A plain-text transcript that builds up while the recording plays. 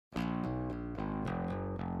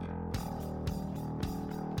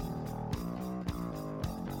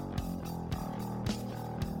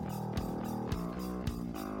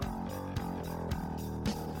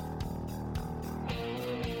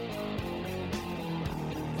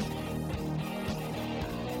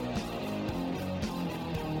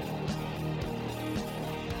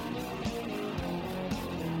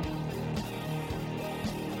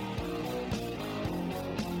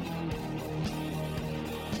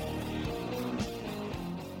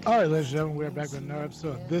All right, ladies and gentlemen, we are back with another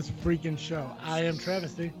episode of This Freaking Show. I am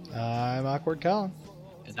Travesty. I'm Awkward Colin.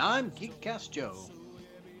 And I'm Geekcast Joe.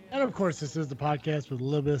 And of course, this is the podcast with a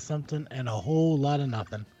little bit of something and a whole lot of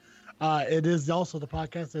nothing. It is also the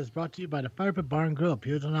podcast that is brought to you by the Fire Pit Bar and Grill,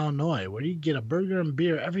 Puget, Illinois, where you get a burger and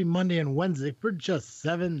beer every Monday and Wednesday for just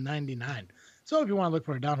 $7.99. So if you want to look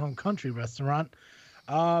for a down-home country restaurant,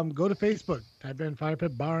 go to Facebook, type in Fire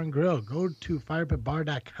Pit Bar and Grill. Go to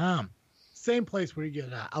firepitbar.com. Same place where you get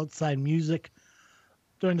outside music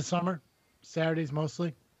during the summer, Saturdays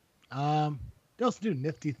mostly. They also do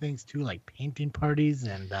nifty things too, like painting parties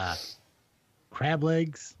and crab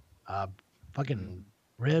legs, fucking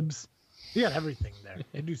ribs. You got everything there.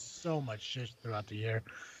 They do so much shit throughout the year.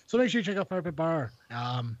 So make sure you check out Fire Pit Bar.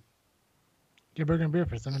 Get a burger and beer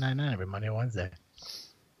for $7.99 every Monday and Wednesday.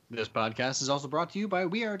 This podcast is also brought to you by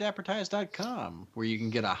WeAreAdvertise.com, where you can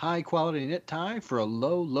get a high-quality knit tie for a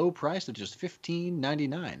low price of just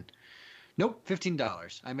 $15.99. Nope,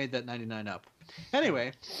 $15. I made that 99 up. Anyway,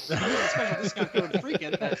 use the special discount code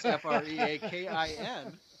FREAKIN, that's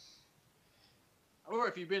FREAKIN. Or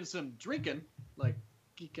if you've been some drinking, like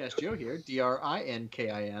Geekcast Joe here,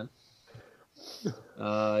 DRINKIN,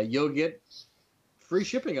 you'll get free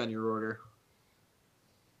shipping on your order.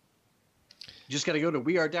 You just got to go to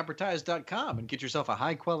weareadvertise.com and get yourself a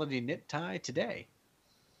high-quality knit tie today.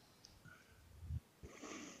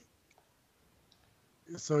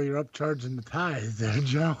 So you're upcharging the ties there,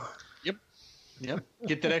 Joe. Yep.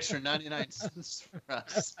 Get that extra 99 cents for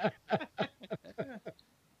us.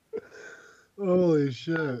 Holy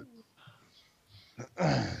shit.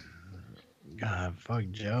 God, fuck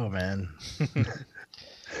Joe, man.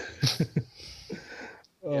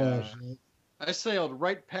 Yeah. I sailed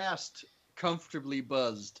right past Comfortably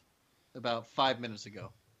Buzzed about 5 minutes ago.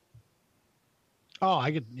 Oh, I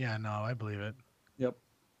believe it. Yep.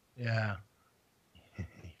 Yeah. You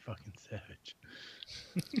fucking savage.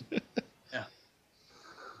 Yeah.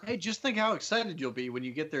 Hey, just think how excited you'll be when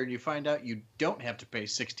you get there and you find out you don't have to pay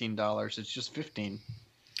 $16. It's just $15.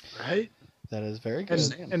 Right? That is very good.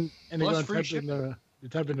 And you're Plus going free to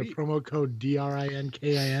type in the promo code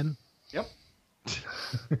DRINKIN. Yep.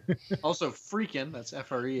 Also, freakin', that's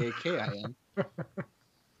FREAKIN.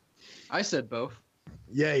 I said both.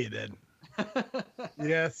 Yeah, you did.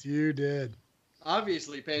 Yes, you did.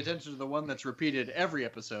 Obviously, pay attention to the one that's repeated every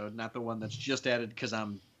episode, not the one that's just added because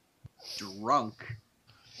I'm drunk.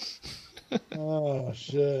 Oh,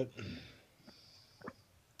 shit.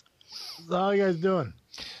 So how you guys doing?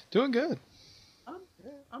 Doing good.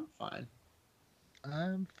 I'm fine.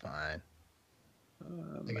 I'm fine.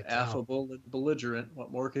 I'm affable and belligerent.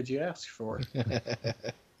 What more could you ask for?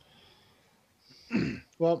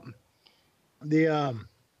 Well, the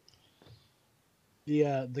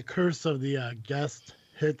curse of the guest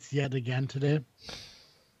hits yet again today.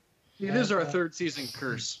 It is our third season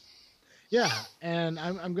curse. Yeah, and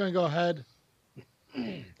I'm going to go ahead,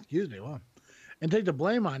 excuse me, and take the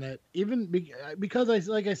blame on it, even because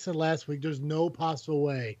like I said last week, there's no possible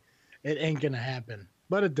way it ain't going to happen,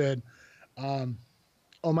 but it did.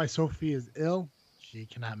 My Sophie is ill. She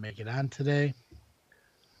cannot make it on today.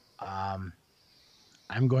 I'm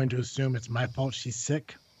going to assume it's my fault she's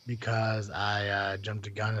sick because I jumped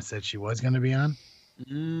the gun and said she was going to be on.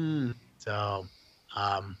 So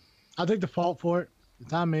I'll take the fault for it.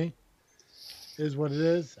 It's on me. It is what it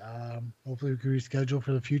is. Hopefully we can reschedule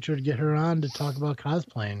for the future to get her on to talk about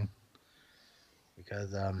cosplaying.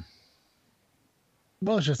 Because,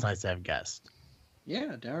 it's just nice to have guests.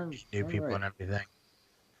 Yeah, darn. New people and everything.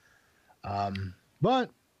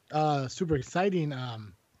 But super exciting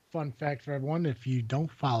fun fact for everyone. If you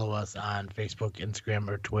don't follow us on Facebook, Instagram,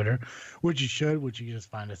 or Twitter, which you should, which you can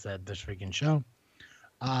just find us at This Freaking Show.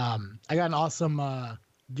 I got an awesome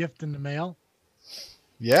gift in the mail.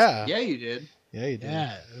 Yeah. Yeah, you did. Yeah, you did.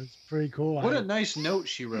 Yeah, it was pretty cool. What a nice note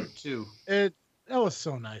she wrote, too. That was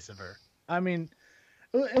so nice of her. I mean,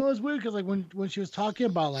 it was weird because, like, when she was talking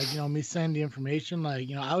about, like, me sending the information, like,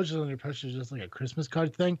 I was just under pressure, just like a Christmas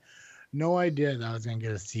card thing. No idea that I was going to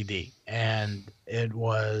get a CD. And it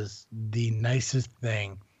was the nicest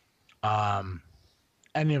thing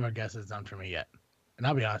any of our guests has done for me yet. And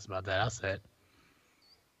I'll be honest about that. I'll say it.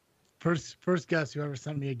 First guest who ever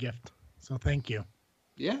sent me a gift. So thank you.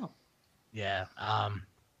 Yeah. Yeah.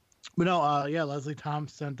 But no, Leslie Tom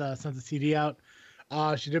sent the CD out.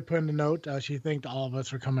 She did put in a note. She thanked all of us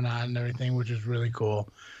for coming on and everything, which is really cool.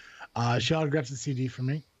 She autographed the CD for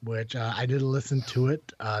me, which I did listen to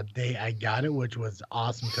it day I got it, which was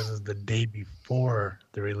awesome because it was the day before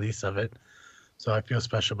the release of it. So I feel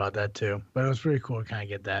special about that too. But it was pretty cool to kind of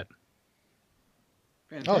get that.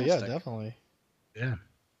 Fantastic. Oh, yeah, definitely. Yeah.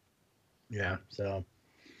 Yeah. So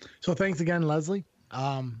So thanks again, Leslie.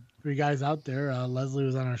 For you guys out there, Leslie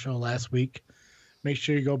was on our show last week. Make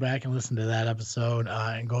sure you go back and listen to that episode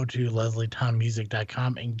and go to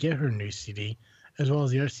leslietommusic.com and get her new CD, as well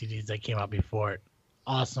as the other CDs that came out before it.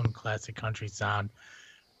 Awesome classic country sound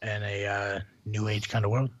and a new age kind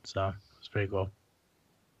of world. So it's pretty cool.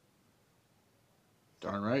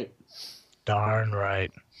 Darn right. Darn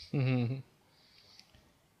right. Mhm.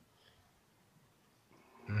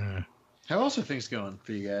 How else are things going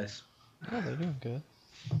for you guys? Oh, they're doing good.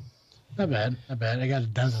 Not bad. Not bad. I got a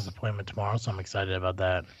dentist appointment tomorrow, so I'm excited about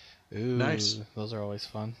that. Ooh, Nice. Those are always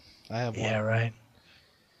fun. I have Yeah, one right.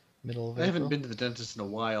 middle of I haven't April. been to the dentist in a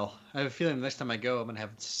while. I have a feeling the next time I go, I'm going to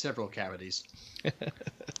have several cavities.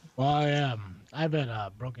 Well, I've had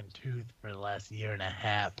a broken tooth for the last year and a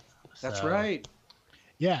half. That's so- right.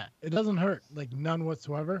 Yeah, it doesn't hurt, like none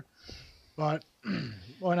whatsoever. But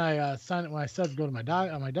when I started to go to my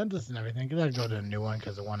dentist and everything, because I'd go to a new one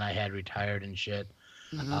because the one I had retired and shit.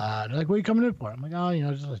 Mhm. They're like, "What are you coming in for?" I'm like, "Oh,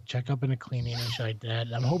 just a checkup and a cleaning and shit like that."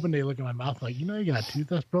 And I'm hoping they look at my mouth like, "You got a tooth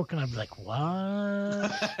that's broken." I'm like,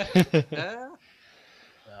 "What?"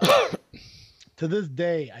 To this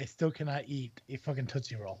day, I still cannot eat a fucking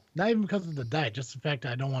Tootsie Roll. Not even because of the diet, just the fact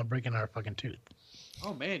that I don't want to break another fucking tooth.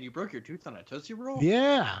 Oh man, you broke your tooth on a Tootsie Roll?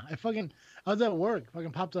 Yeah, I was at work, fucking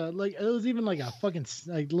popped a it was even like a fucking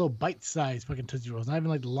like little bite sized fucking Tootsie Rolls, not even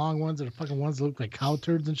like the long ones or the fucking ones that look like cow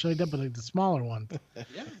turds and shit like that, but like the smaller ones.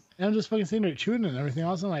 Yeah. And I'm just fucking sitting there chewing it and everything.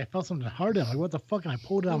 All of a sudden, I felt something hard in. I'm like, what the fuck? And I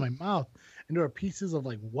pulled it out of my mouth, and there were pieces of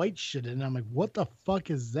like white shit in it. And I'm like, what the fuck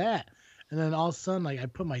is that? And then all of a sudden, like I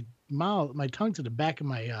put my tongue to the back of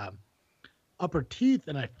my upper teeth,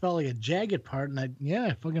 and I felt like a jagged part,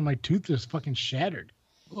 and my tooth was fucking shattered.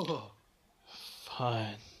 Oh,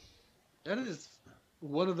 Fun. that is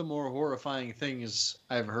one of the more horrifying things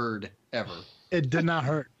I've heard ever. It did not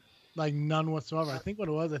hurt, like none whatsoever. I think what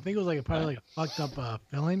it was, like a fucked up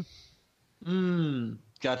filling,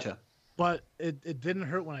 Gotcha. but it didn't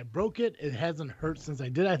hurt when I broke it. It hasn't hurt since I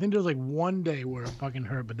did. I think there was like one day where it fucking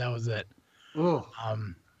hurt, but that was it. Oh,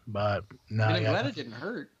 But no, I'm glad it didn't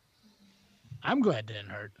hurt. I'm glad it didn't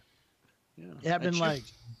hurt. Yeah. It happened I like,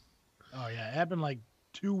 chipped. it happened like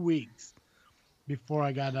 2 weeks before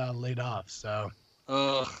I got laid off. So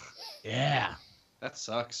Ugh, yeah, that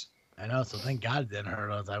sucks. I know. So thank God it didn't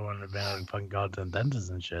hurt, else I wouldn't have been able to fucking go to the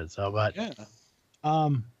dentist and shit. So, but Yeah.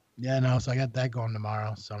 yeah, no. So I got that going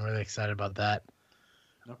tomorrow. So I'm really excited about that.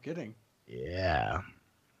 No kidding. Yeah,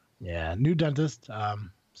 new dentist.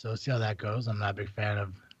 So see how that goes. I'm not a big fan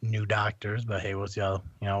of new doctors, but hey, we'll see how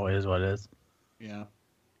it is what it is. Yeah.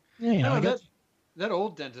 Yeah, No, I guess. that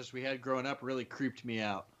old dentist we had growing up really creeped me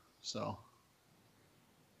out. So,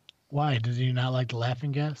 Why did you not like the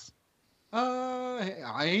laughing gas?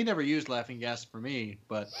 he never used laughing gas for me,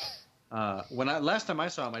 but last time I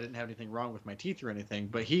saw him, I didn't have anything wrong with my teeth or anything.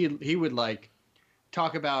 But he would like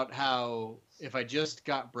talk about how if I just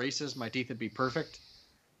got braces, my teeth would be perfect.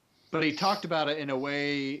 But he talked about it in a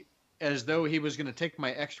way as though he was going to take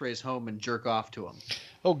my X-rays home and jerk off to them.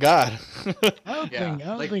 Oh God. I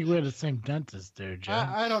don't think we had the same dentist there, Joe.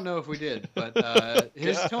 I don't know if we did, but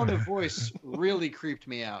his tone of voice really creeped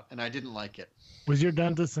me out, and I didn't like it. Was your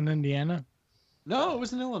dentist in Indiana? No, it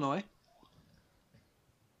was in Illinois.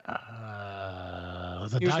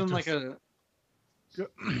 Was He was in like a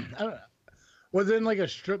Was it in like a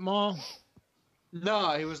strip mall?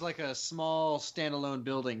 no, it was like a small standalone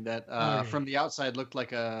building that Okay. from the outside looked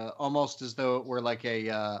like almost as though it were like a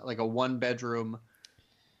 1-bedroom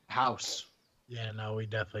house. Yeah, no, we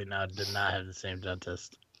definitely did not have the same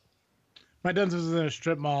dentist. My dentist was in a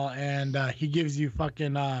strip mall, and he gives you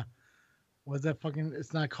fucking what's that fucking?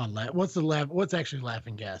 It's not called What's actually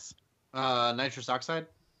laughing gas? Nitrous oxide.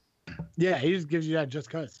 Yeah, he just gives you that just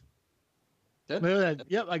cause. That- Look at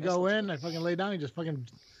that. Yep, I that go sounds in, I fucking lay down, he just fucking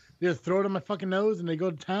just throw it on my fucking nose, and they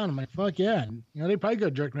go to town. I'm like, fuck yeah. And, they probably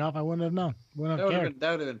could jerk me off. I wouldn't have known. Wouldn't have cared.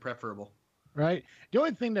 That would have been preferable. Right? The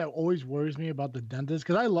only thing that always worries me about the dentist,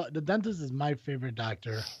 because the dentist is my favorite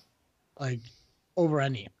doctor, like over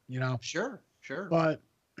any, Sure. But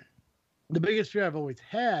the biggest fear I've always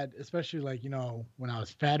had, especially like when I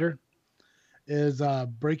was fatter, is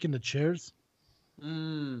breaking the chairs.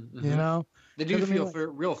 Mm-hmm. They do 'Cause, I mean, feel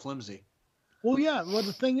real flimsy. Well, yeah. Well,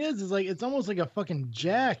 the thing is like it's almost like a fucking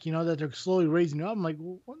jack, that they're slowly raising you up. I'm like,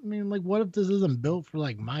 what if this isn't built for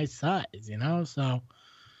like my size, So.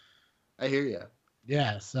 I hear you.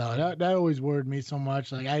 Yeah, so that always worried me so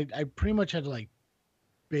much. Like I pretty much had to like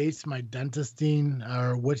base my dentisting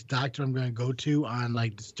or which doctor I'm going to go to on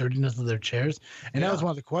like the sturdiness of their chairs, and that was Yeah.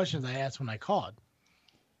 one of the questions I asked when I called.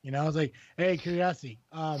 You know, I was like, hey, curiosity,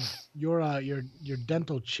 your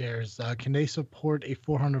dental chairs, can they support a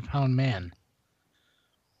 400-pound man?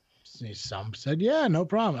 Some said, yeah, no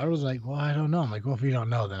problem. I was like, well, I don't know. I'm like, well, if you don't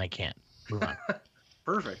know, then I can't. Move on.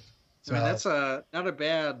 Perfect. So, I mean, that's not a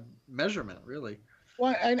bad measurement, really.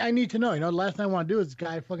 well, I need to know. You know, the last thing I want to do is this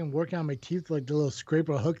guy fucking working on my teeth, like the little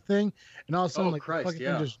scraper hook thing, and all of a sudden, Oh, like, Christ, the fucking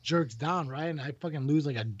yeah. thing just jerks down, right? And I fucking lose,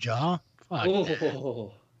 like, a jaw. Fuck.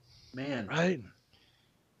 Oh, man. Right.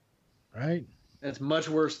 Right. That's much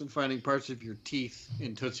worse than finding parts of your teeth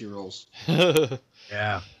in Tootsie Rolls.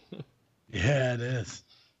 Yeah. Yeah, it is.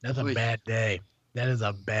 That's a Oy. bad day. That is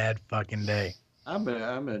a bad fucking day. I'm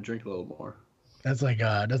gonna drink a little more. That's like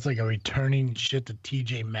a returning shit to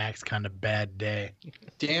TJ Maxx kind of bad day.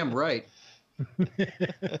 Damn right.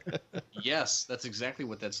 Yes, that's exactly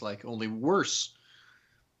what that's like. Only worse.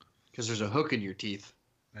 Because there's a hook in your teeth.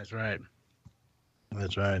 That's right.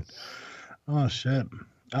 That's right. Oh shit.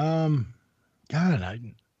 God,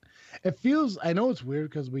 it feels. I know it's weird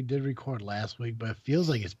because we did record last week, but it feels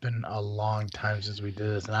like it's been a long time since we did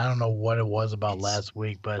this, and I don't know what it was about last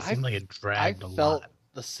week, but it seemed like it dragged a felt lot.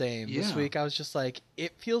 the same this Yeah. week. I was just like,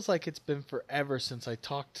 it feels like it's been forever since I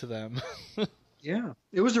talked to them. Yeah.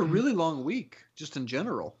 It was a really long week, just in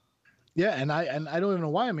general. Yeah, and I don't even know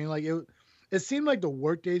why. I mean, like it seemed like the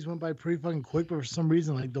work days went by pretty fucking quick, but for some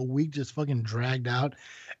reason, like the week just fucking dragged out,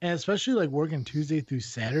 and especially like working Tuesday through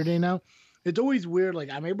Saturday now. It's always weird. Like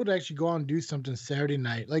I'm able to actually go out and do something Saturday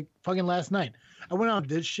night. Like fucking last night, I went out and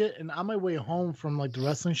did shit, and on my way home from like the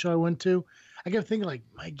wrestling show I went to, I kept thinking like,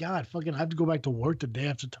 my God, fucking, I have to go back to work the day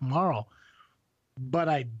after tomorrow, but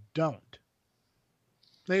I don't.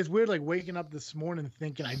 Like it's weird, like waking up this morning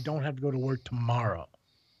thinking I don't have to go to work tomorrow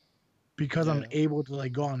because I'm Yeah. able to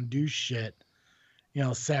like go out and do shit, you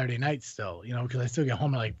know, Saturday night still, you know, because I still get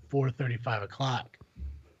home at like 4:30, 5 o'clock.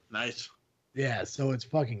 Nice. Yeah, so it's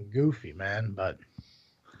fucking goofy, man. But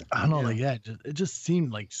I don't know, Yeah. like it just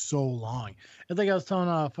seemed like so long. It's like I was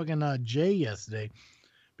telling fucking Jay yesterday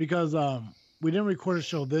because we didn't record a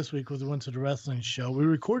show this week because we went to the wrestling show. We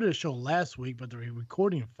recorded a show last week, but the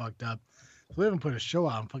recording fucked up, so we haven't put a show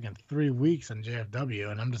out in fucking 3 weeks on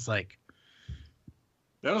JFW, and I'm just like,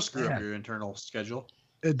 That'll screw Yeah. up your internal schedule.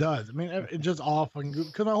 it does. I mean, it just all fucking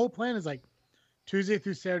because my whole plan is like Tuesday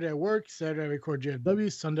through Saturday I work, Saturday I record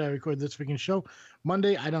JFW, Sunday I record this freaking show,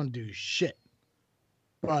 Monday I don't do shit.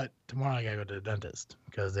 But tomorrow I gotta go to the dentist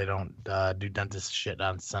because they don't do dentist shit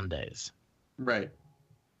on Sundays. Right.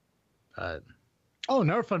 Oh,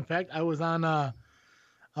 another fun fact: I was on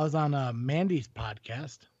Mandy's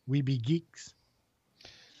podcast, We Be Geeks.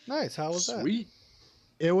 Nice. How was that? Sweet.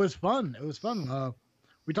 It was fun. It was fun.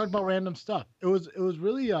 We talked about random stuff. It was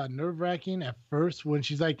really nerve-wracking at first when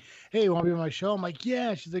she's like, "Hey, you want to be on my show?" I'm like,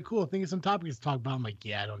 "Yeah." She's like, "Cool. Think of some topics to talk about." I'm like,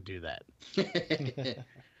 "Yeah, I don't do that."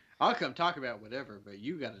 I'll come talk about whatever, but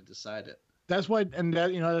you got to decide it. That's why, and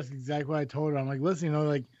that that's exactly what I told her. I'm like, "Listen,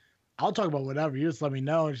 like, I'll talk about whatever. You just let me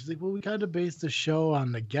know." And she's like, "Well, we kind of base the show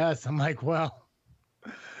on the guests." I'm like, "Well,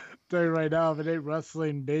 tell you right now, if it ain't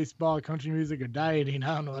wrestling, baseball, country music, or dieting,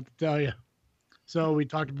 I don't know what to tell you." So we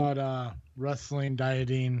talked about wrestling,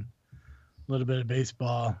 dieting, a little bit of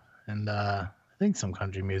baseball, and I think some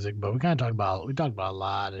country music. But we talked about a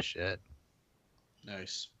lot of shit.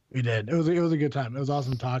 Nice. We did. It was a good time. It was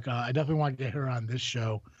awesome talk. I definitely want to get her on this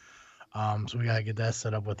show. So we gotta get that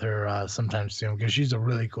set up with her sometime soon because she's a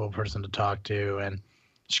really cool person to talk to, and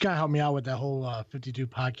she kind of helped me out with that whole 52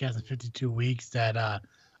 podcast in 52 weeks that I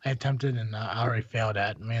attempted and I already failed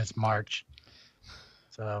at. I mean, it's March,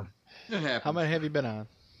 so. It happens. How many have you been on?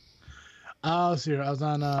 Let's see here. I was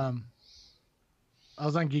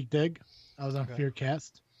on Geek Dig. I was on Okay.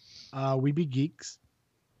 Fearcast. We Be Geeks.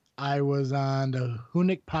 I was on the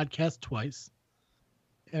Hunick podcast twice.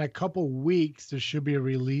 In a couple weeks, there should be a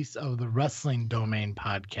release of the Wrestling Domain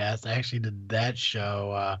podcast. I actually did that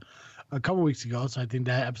show a couple weeks ago, so I think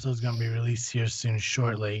that episode is going to be released here soon,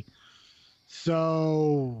 shortly.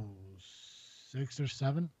 So 6 or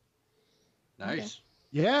 7. Nice.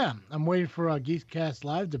 Yeah, I'm waiting for Geekcast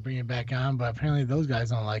Live to bring it back on, but apparently those guys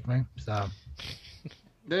don't like me. So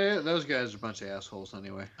Those guys are a bunch of assholes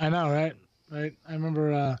anyway. I know, right? Right. I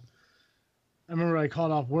remember I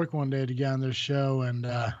called off work one day to get on their show, and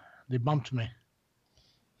they bumped me.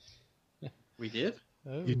 We did?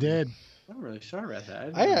 Oh. You did. I'm really sorry about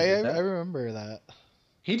that. I remember that.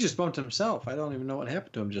 He just bumped himself. I don't even know what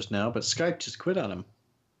happened to him just now, but Skype just quit on him.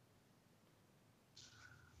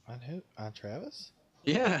 On who? On Travis?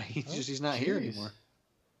 Yeah, he's not here jeez. anymore.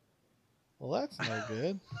 Well, that's no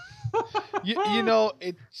good. you know,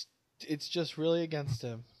 it's just really against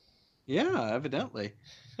him. Yeah, evidently.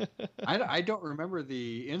 I don't remember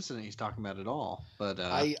the incident he's talking about at all, but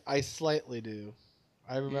I slightly do.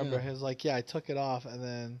 I remember Yeah. he was like, "Yeah, I took it off," and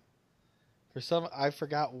then for some, I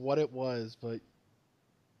forgot what it was, but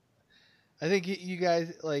I think you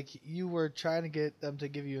guys like you were trying to get them to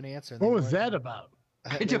give you an answer. And What they was weren't- that about?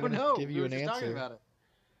 I they don't wouldn't know. Give We you were an just talking answer. about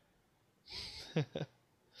it.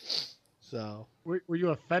 So Were you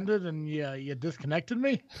offended and you disconnected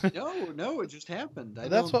me? No, it just happened.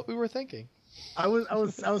 that's what we were thinking. I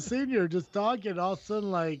was sitting here just talking. All of a sudden,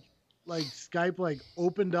 like Skype like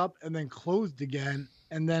opened up and then closed again,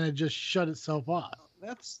 and then it just shut itself off.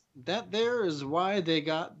 That there is why they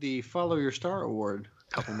got the Follow Your Star award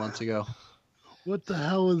a couple months ago. What the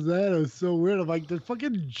hell was that? It was so weird. I'm like, did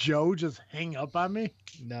fucking Joe just hang up on me?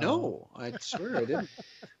 No, I swear I didn't.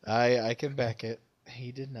 I can back it.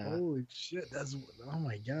 He did not. Holy shit! Oh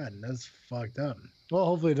my god, that's fucked up. Well,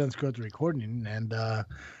 hopefully it doesn't screw up the recording, and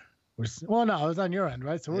well, no, it was on your end,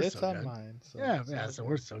 right? So we're It's so on good. mine. So Yeah, so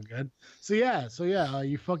we're so good. So yeah,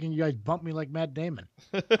 you guys bumped me like Matt Damon.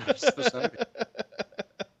 I'm so sorry.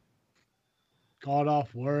 Called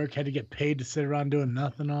off work, had to get paid to sit around doing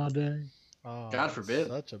nothing all day. Oh, God that's forbid.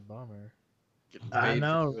 Such a bummer. Getting I paid for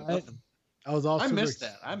know, doing right? nothing. I was also I miss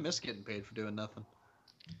that. I miss getting paid for doing nothing.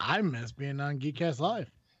 I miss being on Geekcast Live.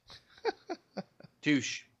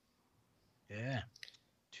 Touche. Yeah.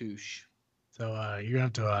 Touche. So you're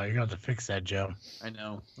gonna have to fix that, Joe. I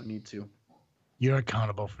know. I need to. You're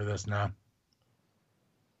accountable for this now.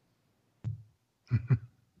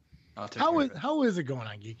 I'll take care of it. How is it going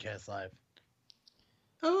on Geekcast Live?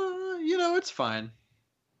 It's fine.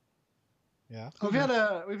 Yeah. We've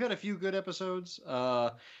had a few good episodes.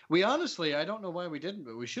 We honestly, I don't know why we didn't,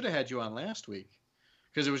 but we should have had you on last week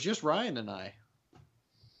because it was just Ryan and I.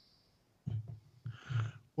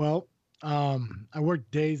 Well, I work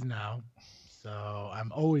days now, so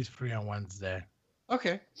I'm always free on Wednesday.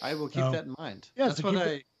 Okay, I will keep So- that in mind. Yeah, That's so what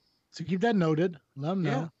keep So keep that noted. Let them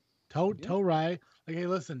know. Yeah. Tell Rye. Like, hey,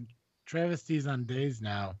 listen, Travesty's on days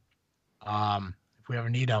now. If we ever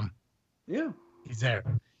need him, Yeah. he's there.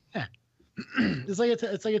 Yeah. it's like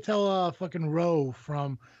I tell fucking Roe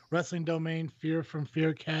from Wrestling Domain, Fear from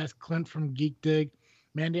Fearcast, Clint from Geek Dig,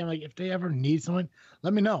 Mandy. I'm like, if they ever need someone,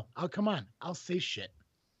 let me know. I'll come on. I'll say shit.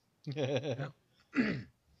 Yeah,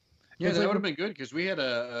 It's that like- would have been good because we had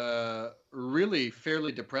a really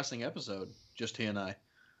fairly depressing episode, just he and I.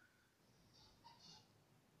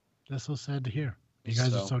 That's so sad to hear. You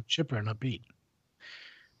guys are So- so chipper and upbeat.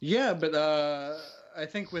 Yeah, but I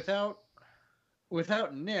think without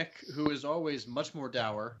Nick, who is always much more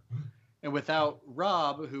dour, and without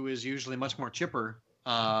Rob, who is usually much more chipper,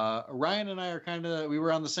 Ryan and I we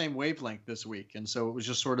were on the same wavelength this week, and so it was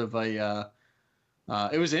just sort of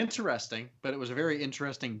it was interesting, but it was a very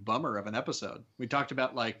interesting bummer of an episode. We talked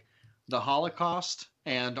about like the Holocaust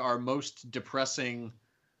and our most depressing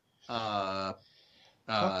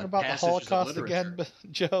Talking about the passages of Holocaust literature. again,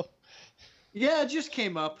 Joe. Yeah, it just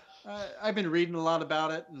came up. I've been reading a lot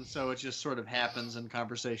about it, and so it just sort of happens in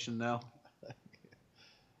conversation now.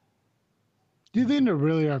 Do you think there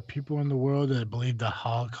really are people in the world that believe the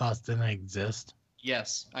Holocaust didn't exist?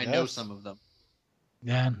 Yes, I know Yes. some of them.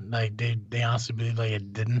 Yeah, like they honestly believe like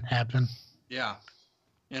it didn't happen. Yeah,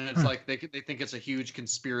 and it's like they think it's a huge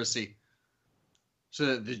conspiracy, so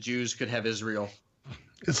that the Jews could have Israel.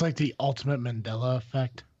 It's like the ultimate Mandela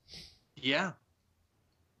effect. Yeah,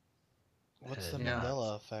 What's the Yeah.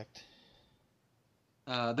 Mandela effect?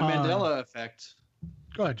 the Mandela effect.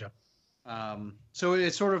 Go ahead, Joe. So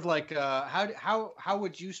it's sort of like how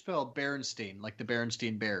would you spell Berenstain? Like the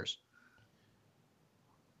Berenstain Bears?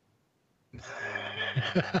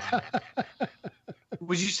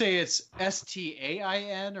 Would you say it's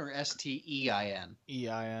Stain or Stein?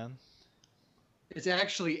 EIN. It's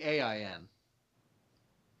actually AIN.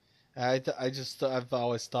 I've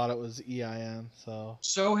always thought it was EIN. So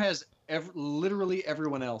So has literally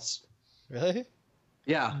everyone else. really,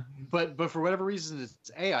 Yeah, but for whatever reason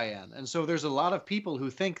it's AIN, and so there's a lot of people who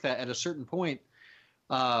think that at a certain point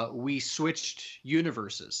we switched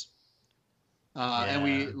universes, and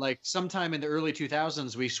we Yeah. like sometime in the early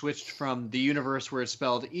 2000s we switched from the universe where it's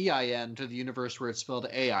spelled EIN to the universe where it's spelled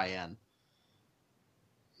AIN.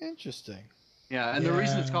 interesting. Yeah, and the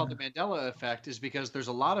reason it's Yeah. called the Mandela effect is because there's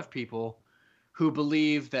a lot of people who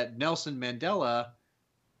believe that Nelson Mandela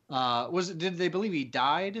did they believe he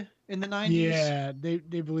died in the 90s? Yeah, they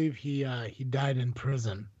believe he died in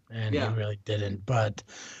prison, and Yeah. he really didn't. But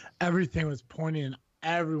everything was pointing, and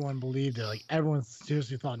everyone believed it. Like everyone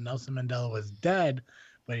seriously thought Nelson Mandela was dead,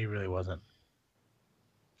 but he really wasn't.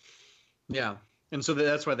 Yeah, and so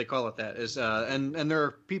that's why they call it that. And there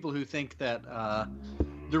are people who think that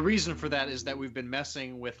the reason for that is that we've been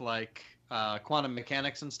messing with like quantum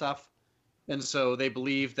mechanics and stuff. And so they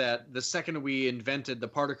believe that the second we invented the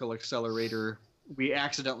particle accelerator, we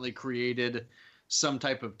accidentally created some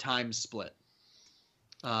type of time split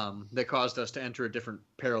that caused us to enter a different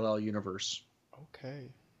parallel universe. Okay,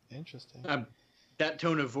 interesting. That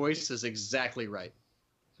tone of voice is exactly right.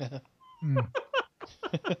 Did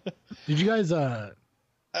you guys run?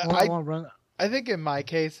 I think in my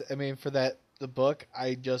case, I mean, for the book,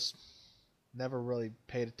 I just never really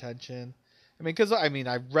paid attention. I mean, because I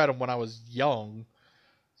read them when I was young,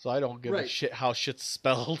 so I don't give a shit how shit's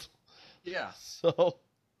spelled. Yeah. So.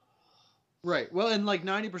 Right. Well, and like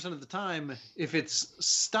 90% of the time, if it's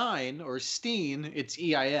Stein or Steen, it's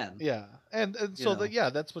EIN. Yeah, and so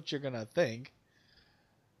that's what you're gonna think.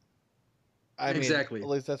 I mean, at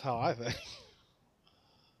least that's how I think.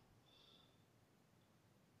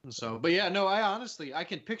 So, but yeah, no, I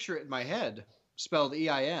can picture it in my head, spelled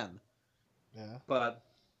EIN. Yeah. But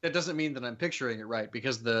that doesn't mean that I'm picturing it right,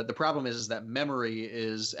 because the problem is that memory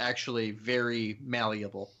is actually very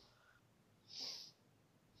malleable.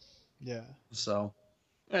 Yeah. So,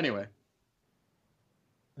 anyway.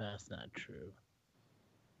 That's not true.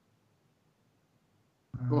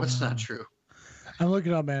 What's not true? I'm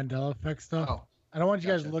looking up Mandela effect stuff. Oh, I don't want you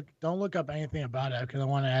guys don't look up anything about it, because I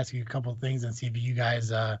want to ask you a couple of things and see if you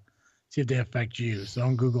guys see if they affect you. So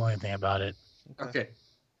don't Google anything about it. Okay.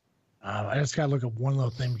 I just gotta look up one little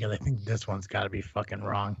thing, because I think this one's got to be fucking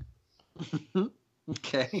wrong.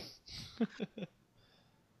 Okay.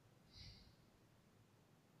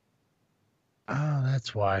 Oh,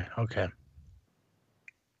 that's why. Okay.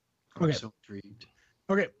 I'm so intrigued.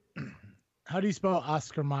 Okay. How do you spell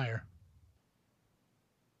Oscar Mayer?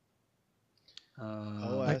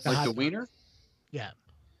 Like the wiener? Yeah.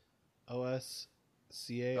 OSCA.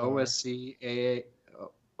 OSCAA.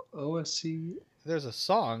 OSC. There's a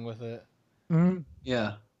song with it. Mm-hmm.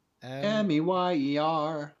 Yeah.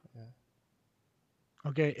 MEYER. Yeah.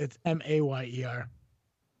 Okay, it's MAYER.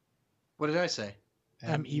 What did I say?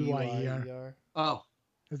 MEYER. Oh.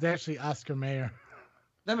 It's actually Oscar Mayer.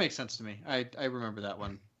 That makes sense to me. I remember that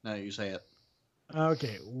one now that you say it.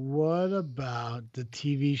 Okay, what about the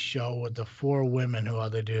TV show with the 4 women who all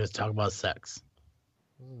they do is talk about sex?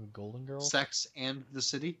 Golden Girls? Sex and the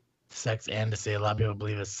City? Sex and the City. A lot of people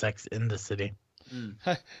believe it's Sex in the City.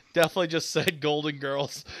 Definitely just said Golden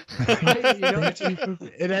Girls. That's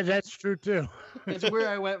true too. It's where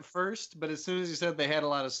I went first, but as soon as you said they had a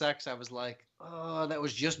lot of sex, I was like, oh, that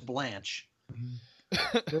was just Blanche.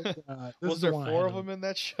 Was there 4 of them in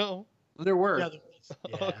that show? There were. Yeah, there was.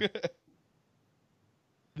 Yeah. Okay.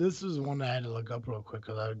 This was one I had to look up real quick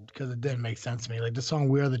because it didn't make sense to me. Like the song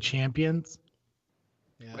 "We Are the Champions."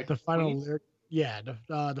 Yeah. Like the final lyric. Yeah,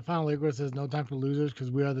 the final lyric where it says "No time for losers" because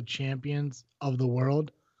we are the champions of the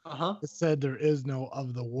world. It said there is no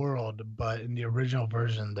of the world, but in the original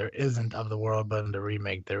version there isn't of the world, but in the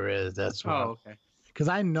remake there is. That's why. Oh, okay. Because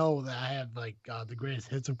I know that I have like the greatest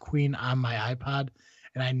hits of Queen on my iPod,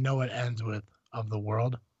 and I know it ends with "of the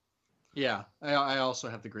world." Yeah, I also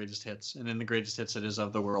have the greatest hits, and in the greatest hits, it is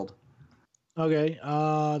of the world. Okay.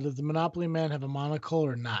 Does the Monopoly Man have a monocle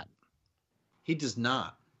or not? He does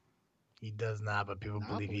not. He does not, but people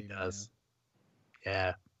believe he Monopoly does.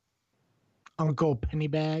 Yeah. Uncle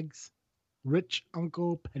Pennybags. Rich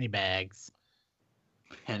Uncle Pennybags.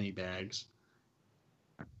 Pennybags.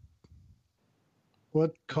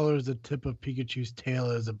 What color is the tip of Pikachu's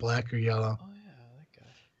tail? Is it black or yellow? Oh, yeah, that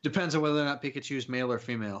guy. Depends on whether or not Pikachu is male or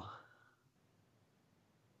female.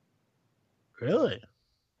 Really?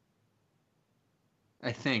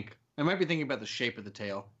 I think. I might be thinking about the shape of the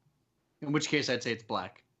tail. In which case, I'd say it's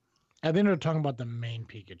black. I think they're talking about the main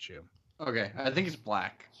Pikachu. Okay, I think it's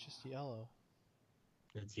black. It's just yellow.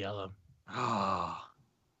 It's yellow. Ah.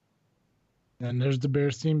 And there's the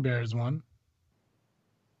Bearstein Bears one.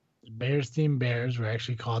 The Bearstein Bears were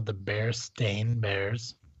actually called the Bearstain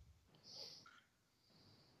Bears.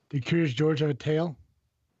 Did Curious George have a tail?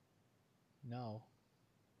 No.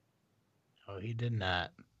 Oh, he did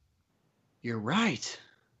not. You're right.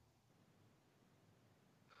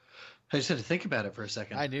 I just had to think about it for a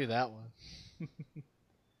second. I knew that one.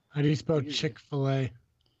 How do you spell Chick-fil-A?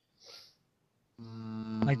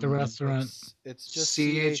 Like the restaurant. It's just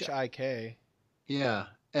CHIK. Yeah,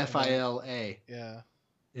 FILA. Yeah.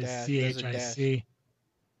 It's Dash. CHIC.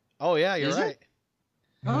 Oh, yeah, you're Is it? right.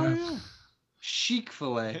 Oh, yeah. Chic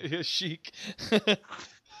filet. Chic.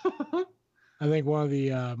 I think one of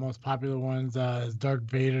the most popular ones is Darth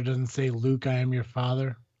Vader doesn't say, "Luke, I am your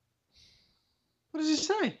father." What does he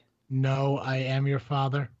say? No, I am your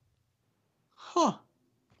father. Huh.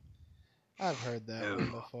 I've heard that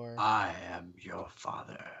one before. I am your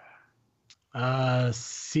father.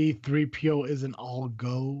 C-3PO isn't all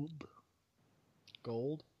gold.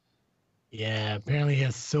 Gold? Yeah, apparently he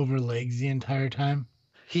has silver legs the entire time.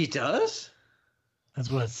 He does? That's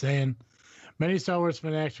what it's saying. Many Star Wars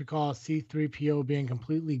fanatics recall C-3PO being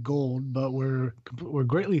completely gold, but were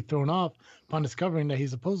greatly thrown off upon discovering that he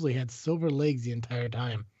supposedly had silver legs the entire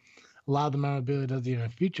time. A lot of the memorabilia doesn't even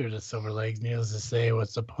feature the silver legs. Needless to say, it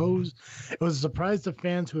was a surprise to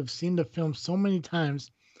fans who have seen the film so many times,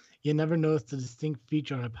 yet never noticed the distinct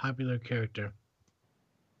feature on a popular character.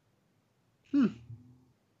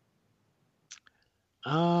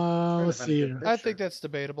 Let's see. I think that's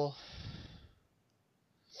debatable.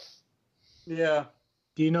 Yeah.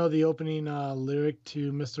 Do you know the opening lyric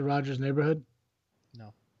to Mr. Rogers' Neighborhood?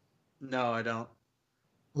 No. No, I don't.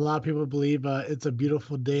 A lot of people believe it's a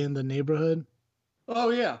beautiful day in the neighborhood.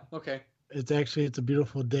 Oh, yeah. Okay. It's a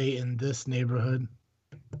beautiful day in this neighborhood.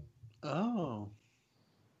 Oh.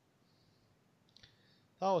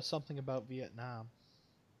 Thought it was something about Vietnam.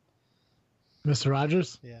 Mr.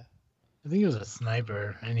 Rogers? Yeah. I think he was a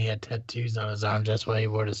sniper, and he had tattoos on his arms. That's why he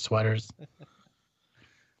wore his sweaters.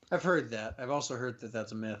 I've heard that. I've also heard that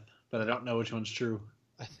that's a myth, but I don't know which one's true.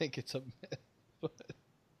 I think it's a myth.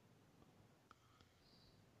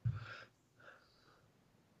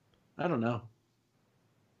 I don't know.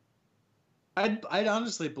 I'd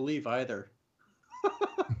honestly believe either.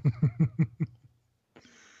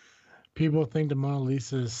 People think the Mona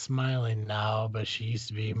Lisa is smiling now, but she used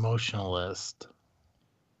to be emotionalist.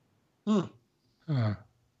 Huh.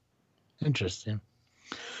 Interesting.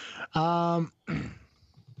 Does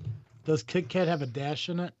Kit Kat have a dash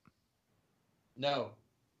in it? No.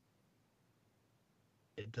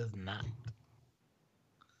 It does not.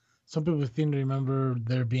 Some people seem to remember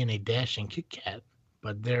there being a dash in Kit Kat,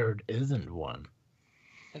 but there isn't one.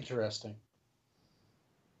 Interesting.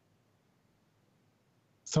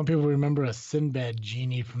 Some people remember a Sinbad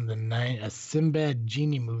genie a Sinbad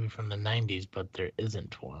genie movie from the 90s, but there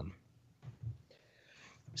isn't one.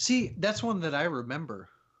 See, that's one that I remember.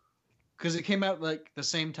 Because it came out like the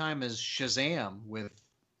same time as Shazam with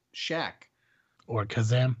Shaq. Or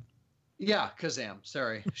Kazam. Yeah, Kazam.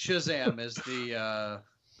 Sorry. Shazam is the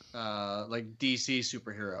like DC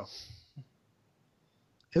superhero.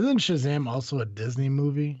 Isn't Shazam also a Disney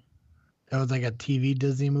movie? That was like a TV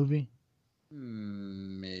Disney movie?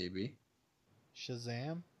 Maybe.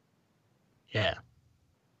 Shazam? Yeah.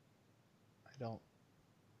 I don't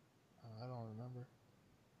remember.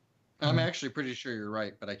 I'm actually pretty sure you're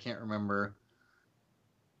right, but I can't remember.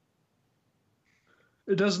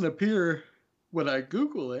 It doesn't appear when I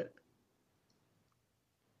Google it.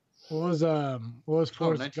 What was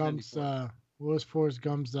Forrest Gump's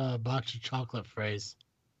box of chocolate phrase?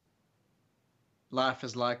 Life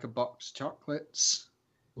is like a box of chocolates.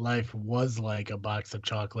 Life was like a box of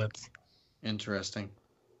chocolates. Interesting.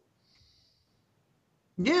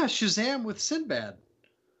 Yeah, Shazam with Sinbad.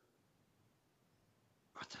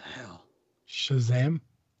 What the hell? Shazam?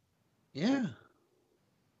 Yeah.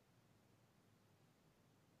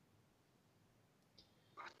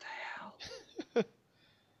 What the hell?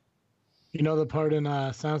 You know the part in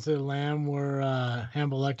Silence of the Lamb where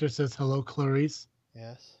Hannibal Lecter says, "Hello, Clarice"?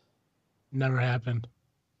 Yes. Never happened.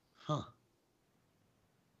 Huh.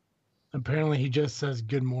 Apparently, he just says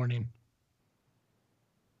good morning.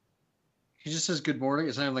 He just says good morning.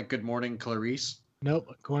 It's not even like good morning, Clarice. Nope.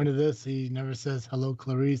 According to this, he never says hello,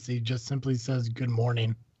 Clarice. He just simply says good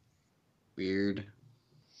morning. Weird.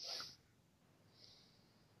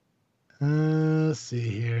 Let's see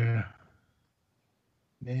here.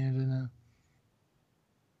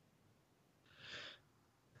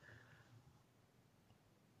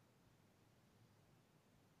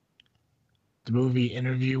 The movie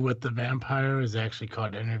Interview with the Vampire is actually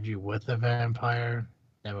called Interview with the Vampire.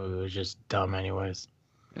 That movie was just dumb anyways.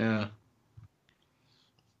 Yeah.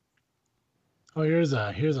 Oh, here's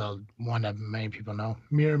a one that many people know.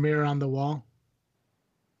 Mirror, Mirror on the Wall.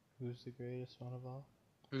 Who's the greatest one of all?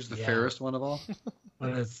 Who's the fairest one of all?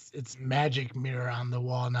 But it's Magic Mirror on the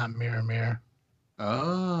Wall, not Mirror, Mirror.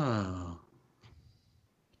 Oh.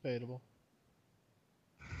 Debatable.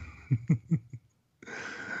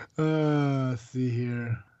 Let's see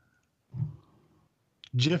here.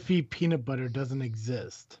 Jiffy peanut butter doesn't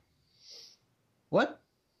exist. What?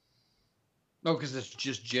 Oh, because it's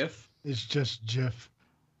just Jif? It's just Jif.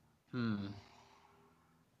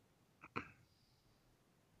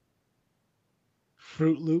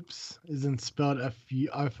 Fruit Loops isn't spelled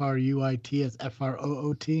F-R-U-I-T as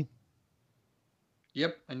F-R-O-O-T.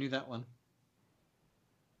 Yep, I knew that one.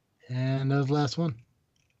 And that was the last one.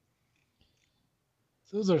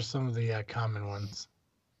 Those are some of the common ones.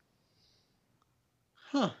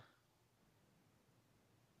 Huh.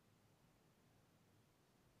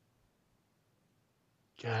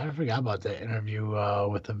 God, I forgot about that interview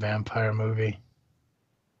with the vampire movie.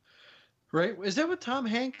 Right? Is that with Tom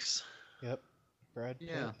Hanks? Yep. Brad Pitt,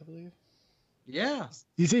 Yeah. I believe. Yeah.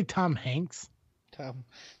 You say Tom Hanks? Tom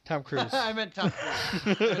Cruise. I meant Tom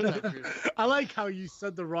Cruise. I like how you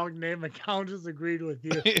said the wrong name and Count just agreed with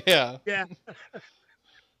you. Yeah. Yeah.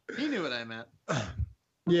 He knew what I meant.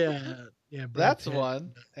 Yeah. Yeah. Brad That's Pitt.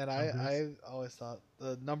 one. And Tom Cruise. I always thought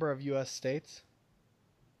the number of U.S. states.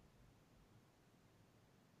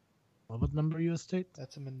 What was the number of U.S. states?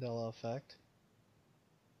 That's a Mandela effect.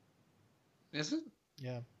 Is it?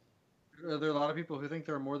 Yeah. Are there a lot of people who think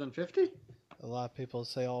there are more than 50? A lot of people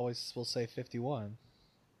will say 51.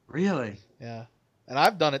 Really? Yeah. And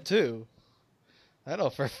I've done it too. I know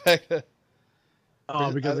for a fact.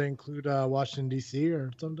 Oh, because they include Washington, D.C.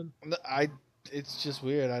 or something? It's just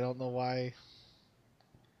weird. I don't know why.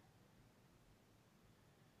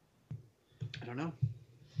 I don't know.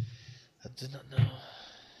 I did not know.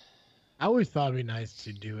 I always thought it'd be nice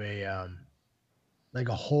to do a like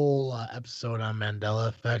a whole episode on Mandela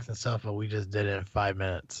effects and stuff, but we just did it in 5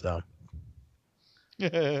 minutes. So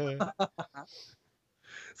it's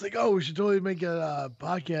like, oh, we should totally make a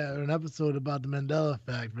podcast or an episode about the Mandela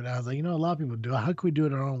effect. But I was like, a lot of people do it. How can we do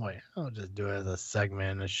it our own way? I'll just do it as a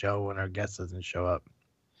segment in a show when our guest doesn't show up.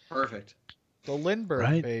 Perfect. The Lindbergh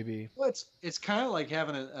Right? baby. Well, it's kind of like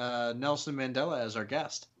having a Nelson Mandela as our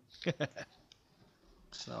guest.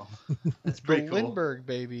 So that's pretty The cool. Lindbergh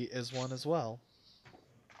baby is one as well.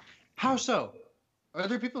 How so? Are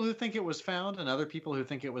there people who think it was found and other people who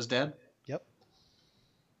think it was dead? Yep.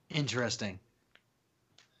 Interesting.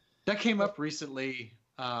 That came up recently.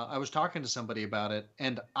 I was talking to somebody about it,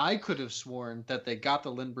 and I could have sworn that they got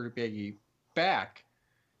the Lindbergh baby back,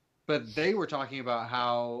 but they were talking about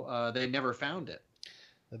how they never found it.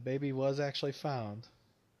 The baby was actually found.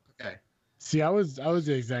 Okay. See, I was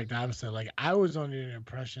the exact opposite. Like, I was under the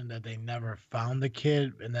impression that they never found the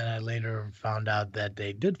kid, and then I later found out that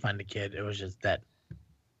they did find the kid. It was just dead.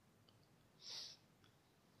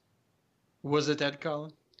 Was it dead,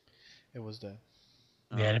 Colin? It was dead.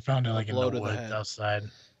 Yeah, they found it like in blow the to the woods head. outside.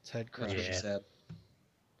 Its head That's crushed. what she Yeah. said.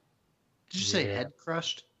 Did you say Yeah. head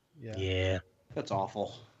crushed? Yeah. Yeah, That's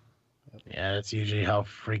awful. yeah, that's usually how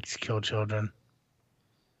freaks kill children.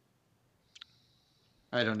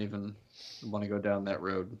 I don't even want to go down that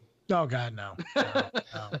road. Oh God, no.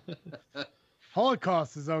 No.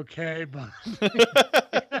 Holocaust is okay, but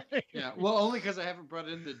Yeah, well, only because I haven't brought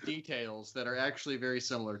in the details that are actually very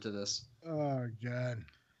similar to this. oh God.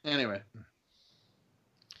 Anyway,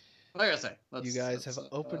 like I say, You guys have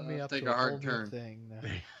opened me up take to a a whole hard new turn. thing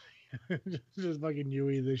now. Just fucking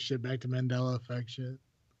Yui this shit back to Mandela effect shit.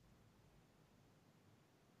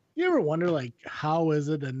 You ever wonder, like, how is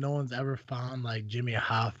it that no one's ever found, like, Jimmy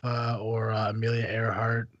Hoffa or Amelia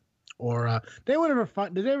Earhart? Or did they ever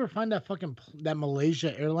find that that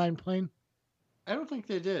Malaysia airline plane? I don't think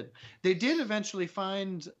they did. They did eventually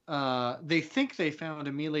find. They think they found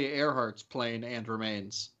Amelia Earhart's plane and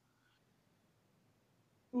remains.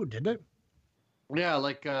 Ooh, did they? Yeah,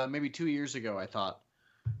 like maybe 2 years ago. I thought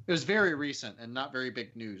it was very recent and not very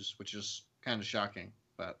big news, which is kind of shocking.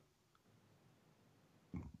 But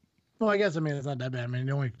Well, I guess, it's not that bad.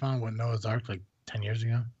 They only found what Noah's Ark like 10 years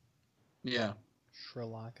ago. yeah, Sri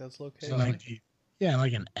Lanka's So, location.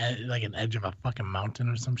 like an edge of a fucking mountain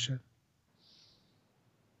or some shit.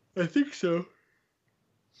 I think so.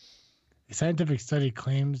 A scientific study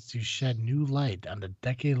claims to shed new light on the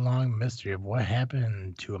decade-long mystery of what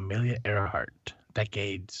happened to Amelia Earhart.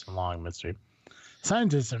 Decades-long mystery.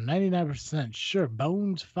 Scientists are 99% sure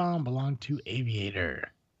bones found belong to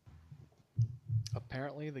Aviator.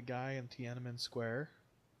 Apparently, the guy in Tiananmen Square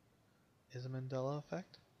is a Mandela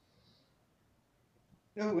effect.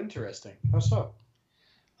 Oh, interesting. How so?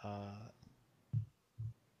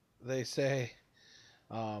 They say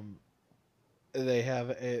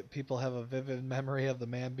people have a vivid memory of the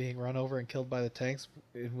man being run over and killed by the tanks,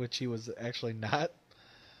 in which he was actually not.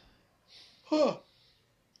 Huh.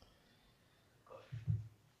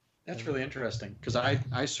 That's really interesting because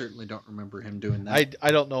I certainly don't remember him doing that.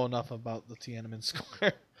 I don't know enough about the Tiananmen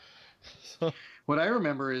Square. So, What I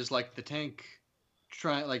remember is like the tank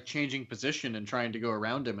changing position and trying to go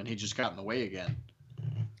around him, and he just got in the way again.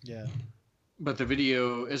 yeah. But the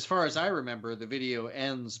video, as far as I remember, the video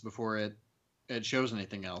ends before it shows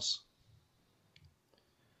anything else.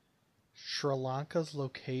 Sri Lanka's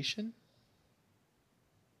location?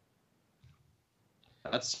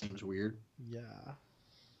 That seems weird. Yeah.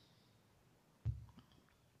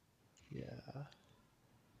 Yeah.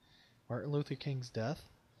 Martin Luther King's death?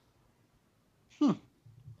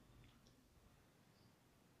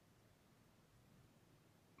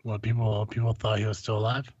 What people thought he was still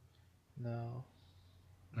alive? No.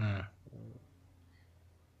 Mm.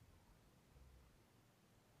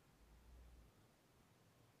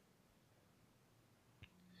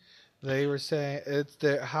 They were saying it's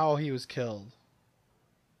how he was killed.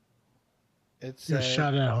 He was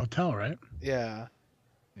shot at a hotel, right? Yeah.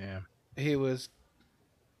 Yeah. He was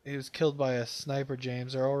killed by a sniper,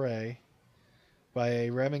 James Earl Ray, by a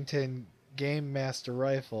Remington Game Master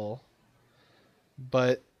rifle,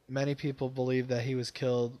 but many people believe that he was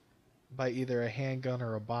killed by either a handgun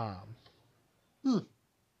or a bomb.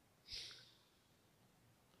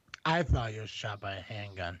 I thought he was shot by a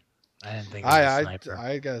handgun. I didn't think it was a sniper.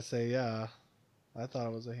 I gotta say, yeah. I thought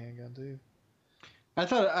it was a handgun, too.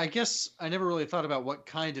 I guess I never really thought about what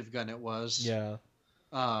kind of gun it was. Yeah.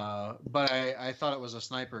 But I thought it was a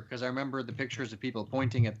sniper because I remember the pictures of people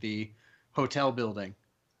pointing at the hotel building.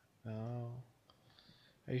 Oh.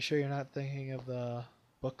 Are you sure you're not thinking of the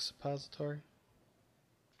book suppository?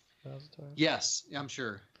 Yes, I'm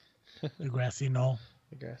sure. The grassy knoll.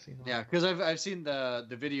 The grassy knoll. Yeah, because I've seen the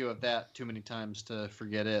video of that too many times to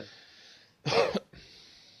forget it.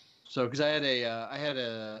 So, because I had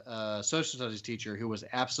a social studies teacher who was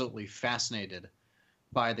absolutely fascinated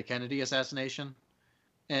by the Kennedy assassination,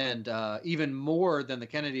 and even more than the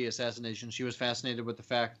Kennedy assassination, she was fascinated with the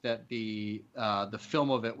fact that the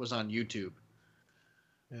film of it was on YouTube.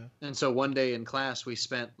 Yeah. And so one day in class, we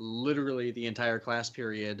spent literally the entire class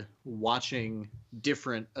period watching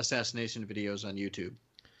different assassination videos on YouTube.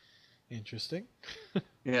 Interesting.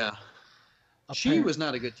 Yeah. She was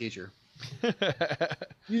not a good teacher. Do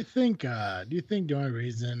you think the only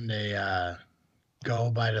reason they go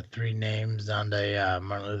by the three names on the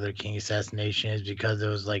Martin Luther King assassination is because it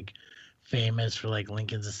was like famous for like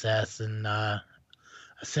Lincoln's assassin and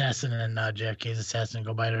JFK's assassin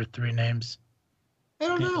go by their three names? I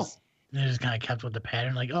don't know. They just kind of kept with the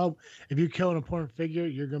pattern, like, oh, if you kill an important figure,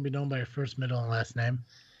 you're gonna be known by your first, middle, and last name.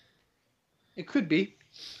 It could be.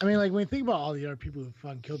 I mean, like when you think about all the other people who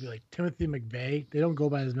fucking killed, like Timothy McVeigh, they don't go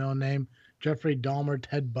by his middle name. Jeffrey Dahmer,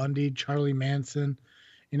 Ted Bundy, Charlie Manson,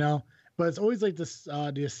 you know. But it's always like this,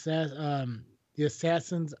 the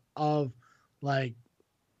assassins of, like,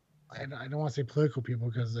 I don't want to say political people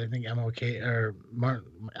because I think MLK or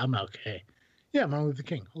MLK, yeah, Martin Luther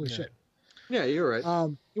King. Holy shit. Yeah, you're right.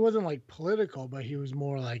 He wasn't like political, but he was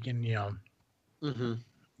more like in,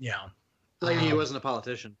 Like he wasn't a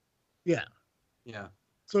politician. Yeah. Yeah.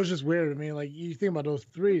 So it's just weird. I mean, like you think about those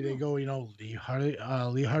three, they go, Lee Harvey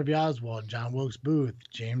Oswald, John Wilkes Booth,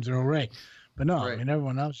 James Earl Ray. But no, right. I mean,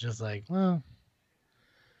 everyone else just like, well.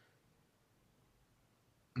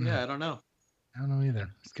 Yeah, I don't know. I don't know either.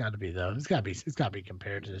 It's got to be though. It's got to be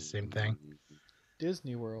compared to the same thing.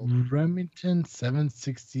 Disney World. Remington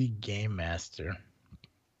 760 Game Master.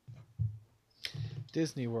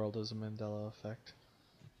 Disney World is a Mandela effect.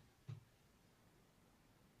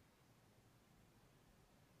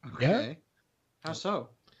 Okay. Yeah. How so?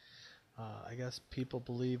 I guess people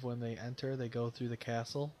believe when they enter, they go through the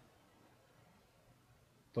castle.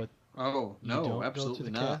 But no,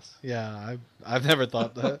 absolutely not. Castle? Yeah, I've never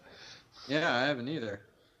thought that. Yeah, I haven't either.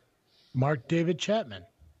 Mark David Chapman.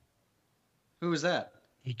 Who was that?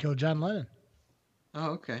 He killed John Lennon.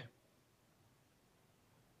 Oh, okay.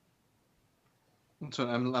 So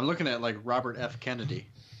I'm looking at like Robert F. Kennedy.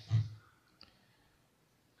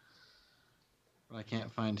 But I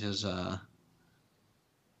can't find his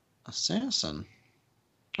assassin.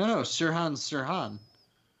 Oh no, Sirhan Sirhan.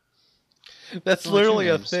 That's literally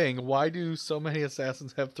a thing. Why do so many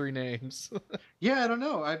assassins have three names? Yeah, I don't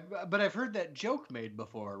know. But I've heard that joke made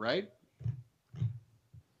before, right?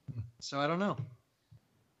 So I don't know.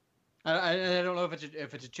 I don't know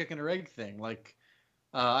if it's a chicken or egg thing. Like,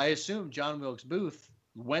 I assume John Wilkes Booth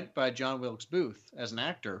went by John Wilkes Booth as an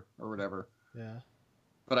actor or whatever. Yeah.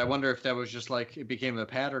 But I wonder if that was just like it became a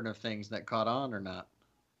pattern of things that caught on or not.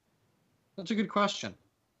 That's a good question.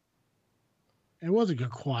 It was a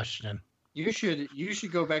good question. You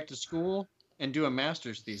should go back to school and do a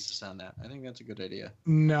master's thesis on that. I think that's a good idea.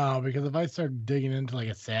 No, because if I start digging into like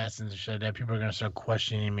assassins and shit like that, people are gonna start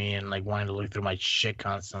questioning me and like wanting to look through my shit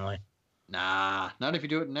constantly. Nah, not if you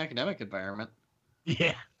do it in an academic environment.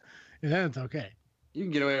 Yeah, then it's okay. You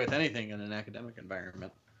can get away with anything in an academic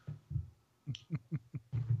environment.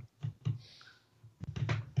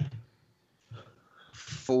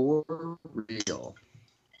 For real.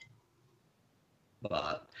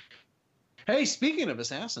 But hey, speaking of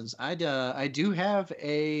assassins, I do have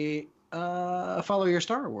a Follow Your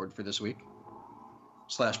Star award for this week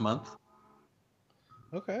 /month.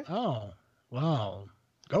 Okay. Oh, wow.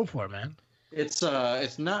 Go for it, man. It's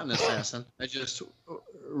not an assassin. I just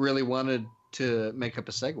really wanted to make up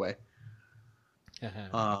a segue.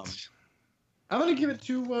 I'm gonna give it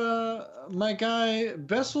to my guy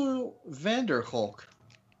Bessel Vanderkolk,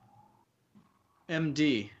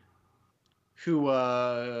 MD, who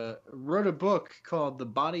wrote a book called "The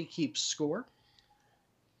Body Keeps Score: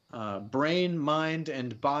 Brain, Mind,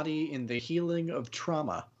 and Body in the Healing of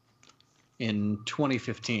Trauma" in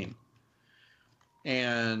 2015.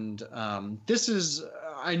 And this is,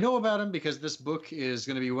 I know about him because this book is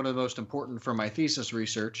going to be one of the most important for my thesis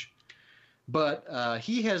research. But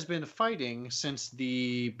he has been fighting since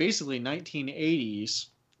the basically 1980s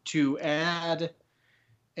to add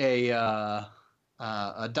a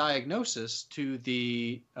diagnosis to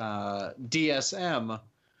the DSM,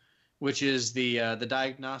 which is the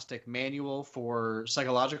diagnostic manual for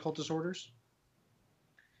psychological disorders.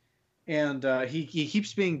 And he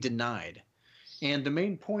keeps being denied. And the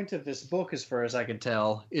main point of this book, as far as I can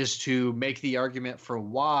tell, is to make the argument for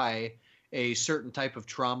why a certain type of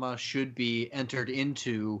trauma should be entered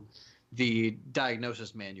into the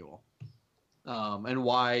diagnosis manual. And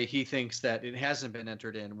why he thinks that it hasn't been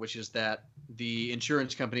entered in, which is that the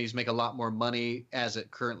insurance companies make a lot more money as it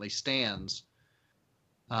currently stands.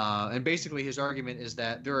 And basically his argument is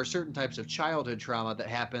that there are certain types of childhood trauma that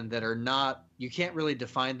happen that are not, you can't really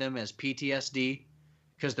define them as PTSD,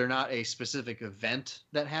 because they're not a specific event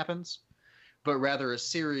that happens, but rather a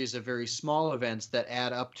series of very small events that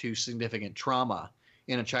add up to significant trauma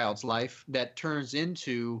in a child's life that turns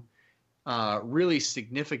into really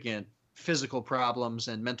significant physical problems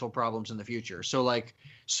and mental problems in the future. So like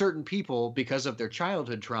certain people, because of their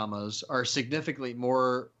childhood traumas, are significantly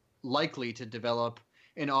more likely to develop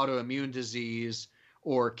an autoimmune disease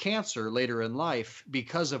or cancer later in life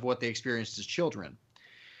because of what they experienced as children.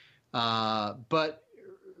 But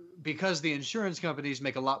because the insurance companies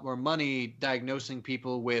make a lot more money diagnosing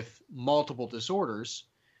people with multiple disorders,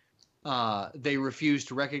 they refuse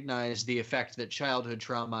to recognize the effect that childhood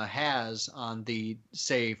trauma has on the,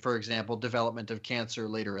 say, for example, development of cancer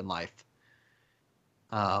later in life.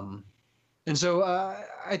 And so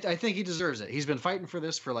I think he deserves it. He's been fighting for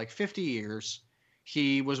this for like 50 years.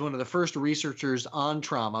 He was one of the first researchers on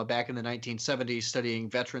trauma back in the 1970s, studying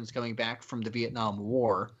veterans coming back from the Vietnam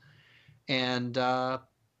War. And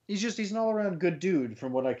he's an all-around good dude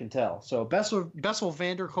from what I can tell. So Bessel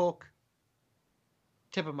Vanderkolk,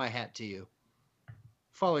 tip of my hat to you.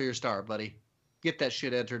 Follow your star, buddy. Get that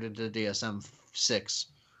shit entered into DSM-6.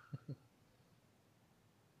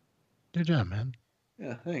 Good job, man.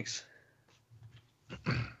 Yeah, thanks.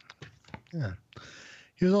 Yeah.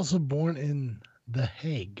 He was also born in The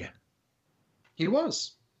Hague. He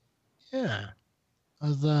was. Yeah. I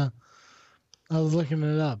was looking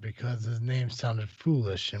it up because his name sounded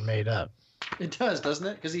foolish and made up. It does, doesn't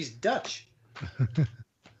it? Because he's Dutch.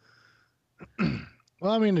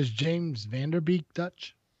 Well, I mean, is James Van Der Beek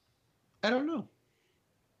Dutch? I don't know.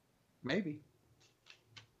 Maybe.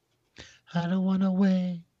 I don't want to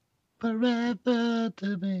wait forever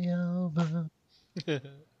to be over.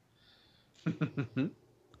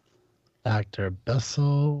 Dr.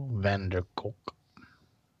 Bessel Van Der Kolk.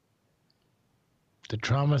 The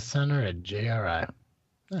Trauma Center at JRI.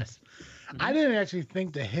 Nice. I didn't actually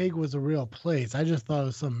think The Hague was a real place. I just thought it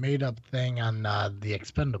was some made-up thing on the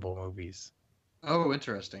Expendable movies. Oh,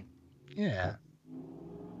 interesting. Yeah.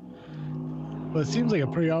 But it seems like a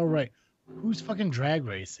pretty alright. Who's fucking drag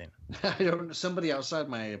racing? I don't know. Somebody outside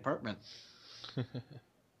my apartment.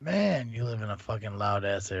 Man, you live in a fucking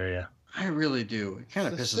loud-ass area. I really do. It kind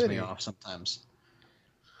of It's a pisses me city. off sometimes.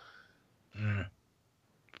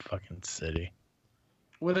 Fucking city.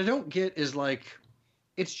 What I don't get is like,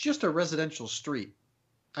 it's just a residential street.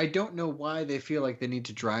 I don't know why they feel like they need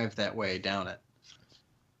to drive that way down it.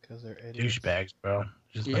 Because they're idiots. Douchebags, bro.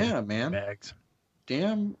 Just Yeah, man. Bags.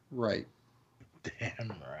 Damn right. Damn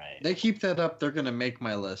right. They keep that up, they're gonna make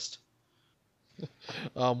my list.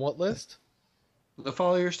 What list? The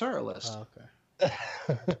Follow Your Star list. Oh, okay.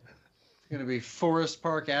 It's gonna be Forest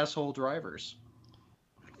Park asshole drivers.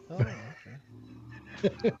 Oh, okay.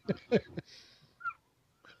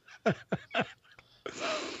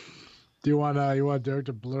 Do you want Derek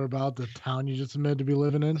to blurb out the town you just admitted to be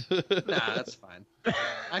living in? Nah, that's fine.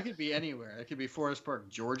 I could be anywhere. I could be Forest Park,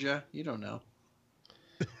 Georgia. You don't know.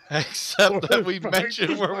 Except that we Forest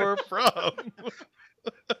mentioned Park. where we're from.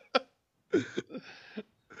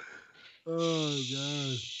 Oh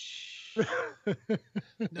gosh.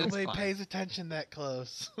 Nobody fine. pays attention that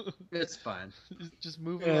close. It's fine. Just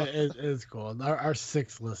move Yeah, it. it's cool. Our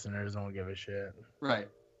 6 listeners don't give a shit. Right.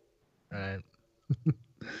 Right.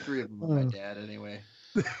 3 of them are my dad anyway.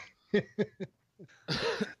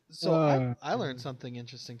 So I learned something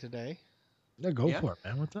interesting today No, go Yeah? for it,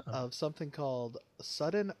 man. What's up? of something called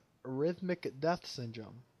sudden rhythmic death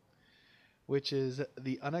syndrome, which is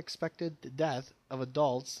the unexpected death of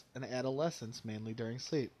adults and adolescents, mainly during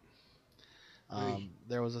sleep.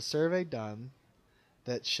 There was a survey done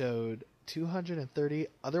that showed 230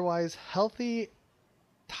 otherwise healthy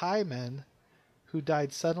Thai men who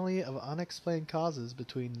died suddenly of unexplained causes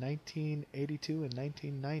between 1982 and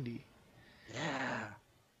 1990. Yeah.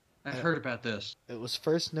 I've heard about this. It was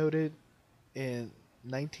first noted in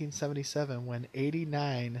 1977 when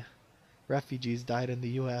 89 refugees died in the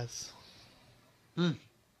U.S. Hmm.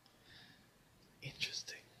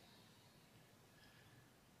 Interesting.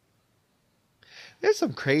 There's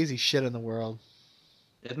some crazy shit in the world.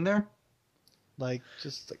 Isn't there? Like,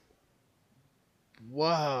 just like,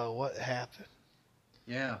 whoa, what happened?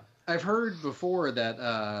 Yeah. I've heard before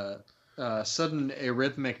that sudden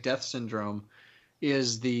arrhythmic death syndrome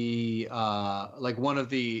is the like one of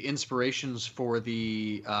the inspirations for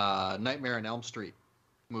the Nightmare on Elm Street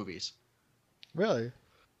movies. Really?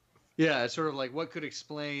 Yeah, it's sort of like what could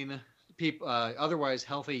explain people otherwise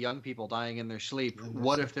healthy young people dying in their sleep. In their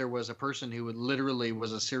What sleep. if there was a person who would literally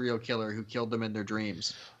was a serial killer who killed them in their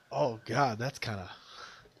dreams? Oh, God, that's kind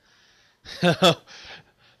of.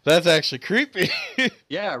 That's actually creepy.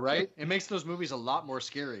 Yeah, right? It makes those movies a lot more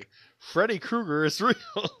scary. Freddy Krueger is real.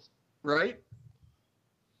 Right?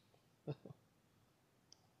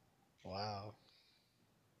 Wow.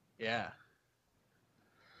 Yeah.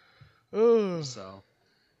 Oh. So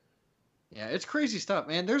yeah, it's crazy stuff,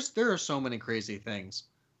 man. There are so many crazy things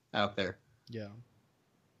out there. Yeah.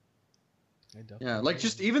 Yeah, like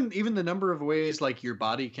just even the number of ways like your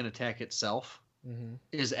body can attack itself Mm-hmm.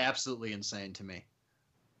 is absolutely insane to me.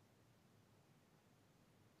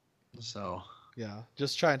 So Yeah.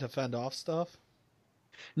 Just trying to fend off stuff.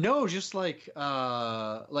 no, just like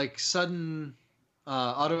sudden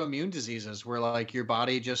autoimmune diseases where like your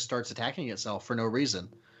body just starts attacking itself for no reason.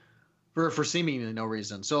 For seemingly no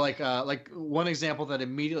reason. So like one example that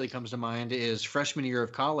immediately comes to mind is freshman year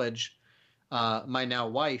of college, my now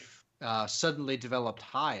wife suddenly developed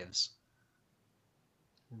hives.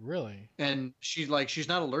 Really? And she's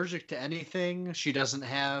not allergic to anything. She doesn't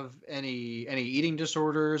have any eating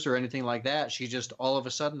disorders or anything like that. She just all of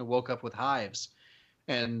a sudden woke up with hives,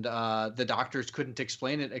 and the doctors couldn't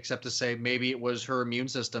explain it except to say maybe it was her immune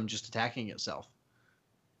system just attacking itself.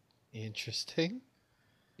 Interesting.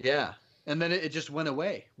 Yeah, and then it just went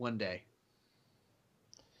away one day.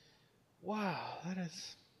 Wow,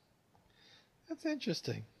 that's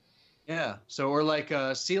interesting. Yeah. So or like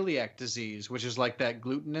celiac disease, which is like that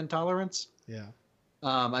gluten intolerance. Yeah.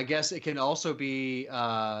 I guess it can also be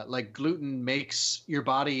like gluten makes your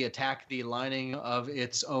body attack the lining of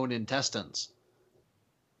its own intestines,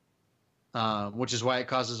 which is why it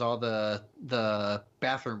causes all the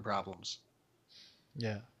bathroom problems.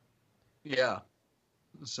 Yeah. Yeah.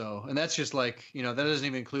 So, and that's just like that doesn't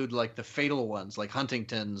even include like the fatal ones like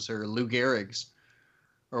Huntington's or Lou Gehrig's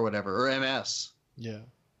or whatever or MS. Yeah.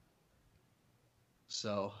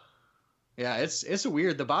 So, yeah, it's a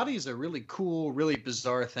weird. The body is a really cool, really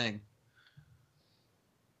bizarre thing.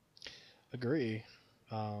 Agree.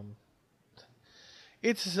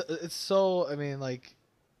 It's so, I mean, like,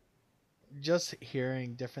 just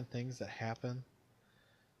hearing different things that happen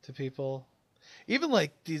to people, even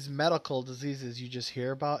like these medical diseases you just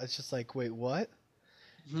hear about, it's just like, wait, what?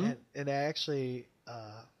 Mm-hmm. And it actually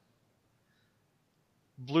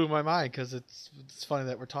blew my mind because it's funny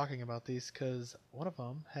that we're talking about these because one of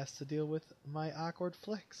them has to deal with my awkward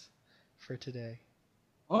flicks for today.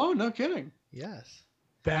 Oh, no kidding. Yes.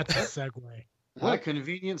 That's a segue. What a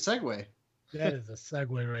convenient segue. That is a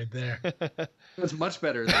segue right there. That's much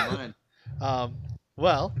better than mine.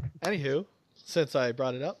 Well, anywho, since I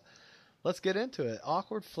brought it up, let's get into it.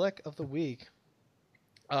 Awkward flick of the week.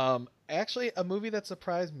 Actually, a movie that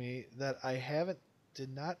surprised me that I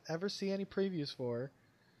did not ever see any previews for.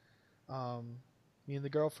 Me and the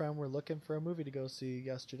girlfriend were looking for a movie to go see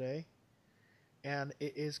yesterday, and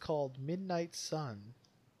it is called Midnight Sun.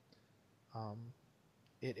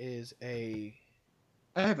 It is a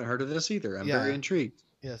I haven't heard of this either. I'm very intrigued.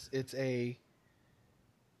 yes, it's a.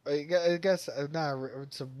 I guess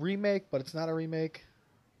it's a remake, but it's not a remake.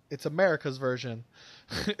 It's America's version.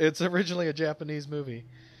 It's originally a Japanese movie,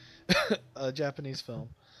 a Japanese film.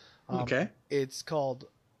 Okay. It's called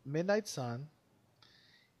Midnight Sun.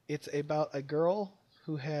 It's about a girl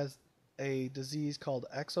who has a disease called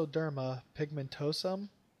ectoderma pigmentosum,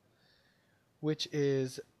 which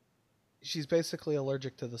is she's basically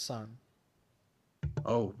allergic to the sun.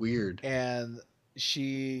 Oh, weird. And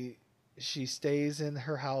she she stays in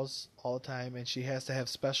her house all the time, and she has to have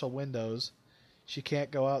special windows. She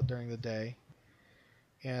can't go out during the day,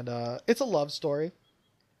 and it's a love story.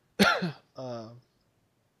 uh,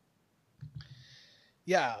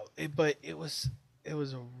 yeah, but it was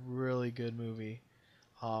a really good movie.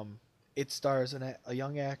 Um, it stars a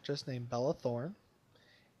young actress named Bella Thorne,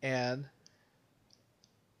 and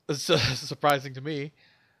it's surprising to me,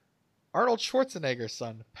 Arnold Schwarzenegger's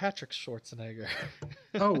son, Patrick Schwarzenegger.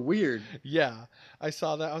 Oh, weird. Yeah, I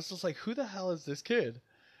saw that. I was just like, who the hell is this kid?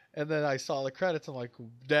 And then I saw the credits. I'm like,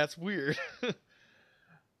 that's weird.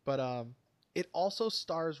 But it also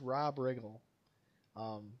stars Rob Riggle.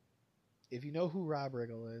 Um, if you know who Rob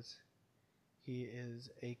Riggle is, he is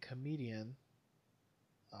a comedian.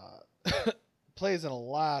 Plays in a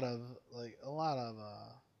lot of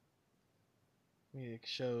comedic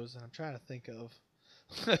shows, and I'm trying to think of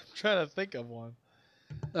one.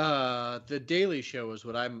 The Daily Show is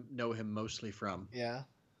what I know him mostly from. Yeah.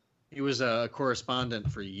 He was a correspondent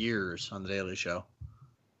for years on the Daily Show.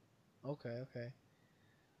 Okay.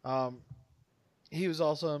 He was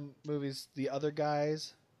also in movies The Other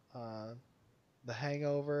Guys, The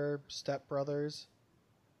Hangover, Step Brothers.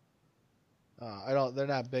 They're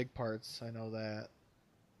not big parts, I know that.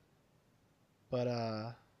 But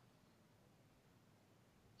I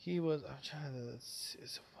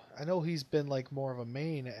know he's been like more of a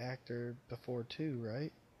main actor before too,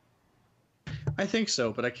 right? I think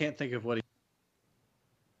so, but I can't think of what he...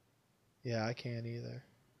 Yeah, I can't either.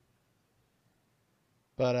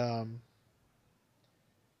 But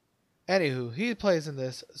anywho, he plays in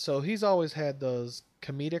this, so he's always had those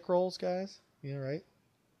comedic roles, guys. You know, right?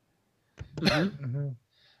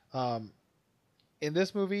 Mm-hmm. In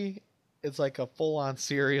this movie, it's like a full-on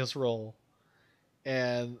serious role,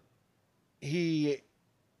 and he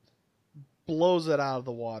blows it out of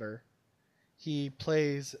the water. He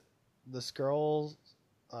plays this girl's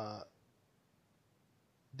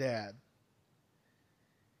dad.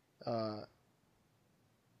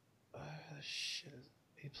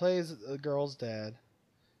 He plays the girl's dad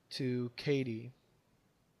to Katie,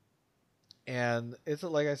 and it's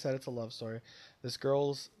like I said, it's a love story. This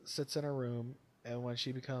girl sits in a room, and when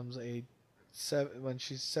she becomes when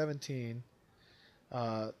she's 17,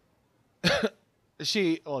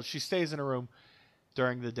 she stays in a room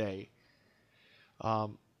during the day.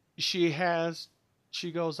 She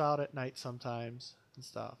goes out at night sometimes and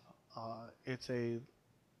stuff.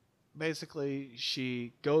 Basically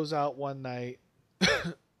she goes out one night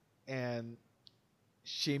and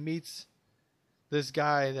she meets this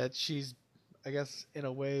guy that she's, I guess, in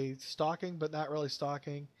a way stalking, but not really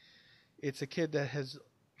stalking. It's a kid that has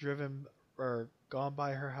driven or gone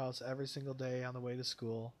by her house every single day on the way to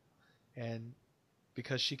school, and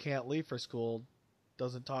because she can't leave for school,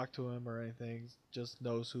 doesn't talk to him or anything, just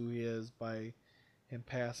knows who he is by him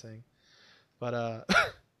passing. But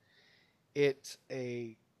it's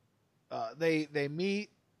a they meet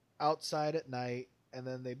outside at night, and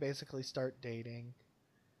then they basically start dating.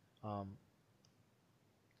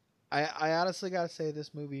 I honestly gotta say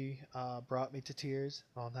this movie brought me to tears.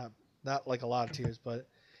 Well, not like a lot of tears, but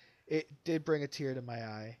it did bring a tear to my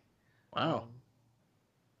eye. Wow.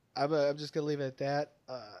 I'm just gonna leave it at that.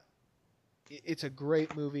 It's a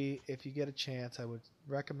great movie. If you get a chance, I would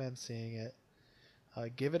recommend seeing it.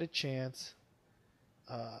 Give it a chance.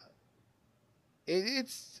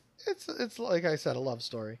 It's like I said, a love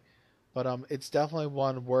story, but it's definitely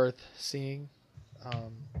one worth seeing.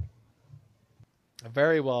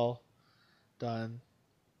 Very well done.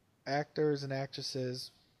 Actors and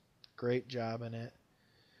actresses, great job in it.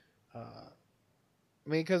 I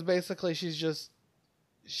mean, because basically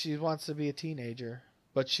she wants to be a teenager,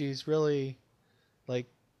 but she's really like,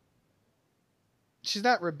 she's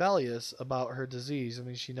not rebellious about her disease. I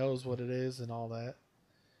mean, she knows what it is and all that,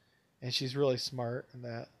 and she's really smart in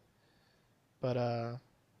that. But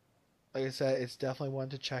like I said, it's definitely one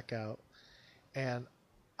to check out, and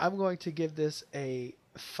I'm going to give this a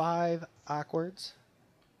 5 awkwards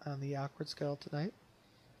on the awkward scale tonight.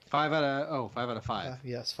 5 out of 5.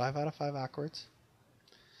 Yes, 5 out of 5 awkwards.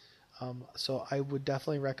 So I would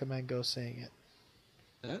definitely recommend go seeing it.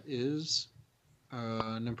 That is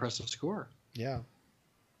an impressive score. Yeah.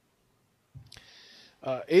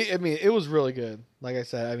 It was really good. Like I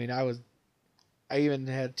said, I even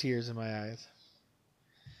had tears in my eyes.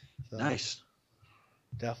 So Nice.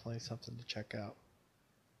 definitely something to check out.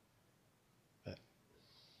 But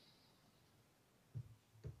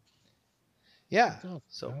yeah.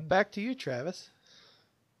 So back to you, Travis.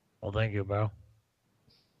 Well, thank you, Bo.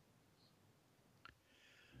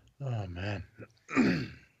 Oh, man.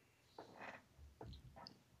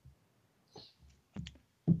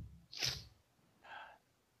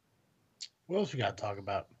 What else we got to talk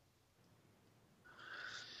about?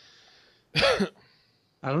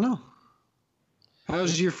 I don't know.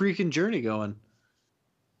 How's your freaking journey going?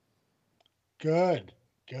 Good.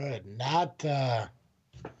 Not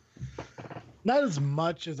as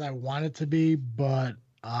much as I want it to be, but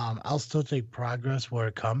I'll still take progress where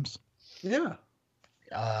it comes. Yeah.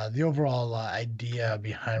 The overall idea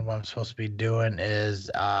behind what I'm supposed to be doing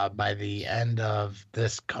is by the end of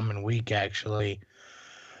this coming week, actually,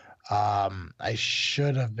 I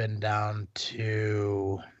should have been down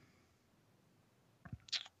to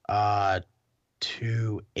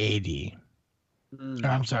 280.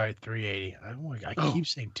 I'm sorry, 380. I keep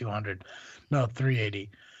saying 200. No,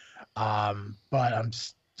 380. But I'm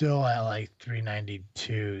still at like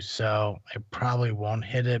 392, so I probably won't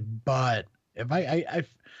hit it. But if I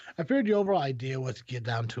figured the overall idea was to get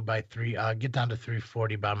down to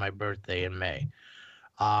 340 by my birthday in May.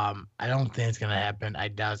 I don't think it's gonna happen. I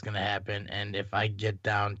doubt it's gonna happen. And if I get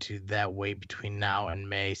down to that weight between now and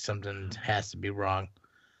May, something has to be wrong.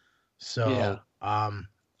 So Yeah.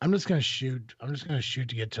 I'm just gonna shoot. I'm just gonna shoot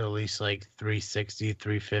to get to at least like 360,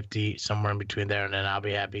 350, somewhere in between there, and then I'll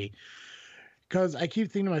be happy. Because I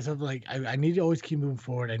keep thinking to myself, like, I need to always keep moving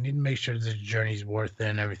forward. I need to make sure this journey's worth it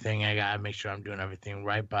and everything. I gotta make sure I'm doing everything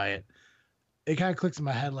right by it. It kind of clicks in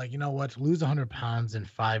my head, like, you know what? To lose 100 pounds in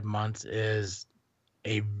 5 months is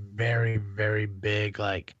a very, very big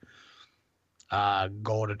like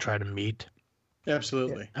goal to try to meet.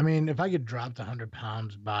 Absolutely. I mean, if I could drop to 100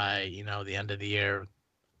 pounds by the end of the year,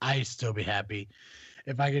 I'd still be happy.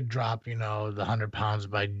 If I could drop the 100 pounds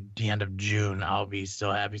by the end of June, I'll be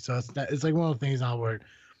still happy. So it's like one of the things now where,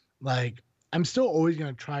 like, I'm still always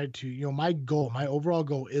gonna try to my overall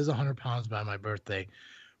goal is 100 pounds by my birthday,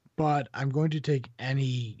 but I'm going to take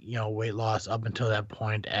any weight loss up until that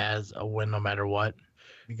point as a win, no matter what,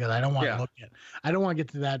 because I don't want to I don't want to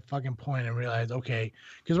get to that fucking point and realize, okay,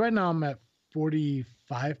 because right now I'm at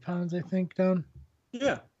 45 pounds, I think, down.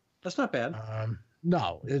 Yeah, that's not bad.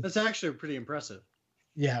 No, that's actually pretty impressive.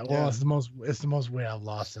 Yeah, well, it's the most weight I've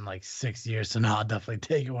lost in like 6 years, so now I'll definitely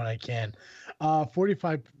take it when I can.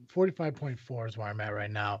 45.4 is where I'm at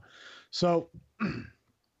right now. So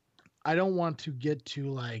I don't want to get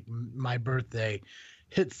to like my birthday,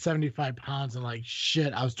 hit 75 pounds and like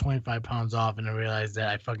shit, I was 25 pounds off, and I realized that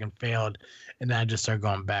I fucking failed, and then I just start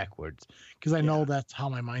going backwards. Because I know that's how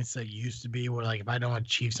my mindset used to be, where like if I don't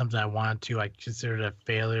achieve something I want to, I consider it a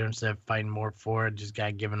failure instead of fighting more for it, just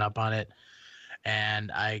got giving up on it.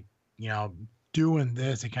 And I, doing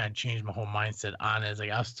this, it kind of changed my whole mindset on it. It's like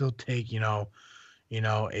I'll still take, a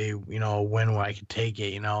win where I could take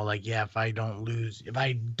it. Like, yeah, if I don't lose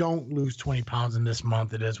 20 pounds in this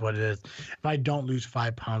month, it is what it is. If I don't lose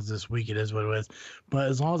 5 pounds this week, it is what it is. But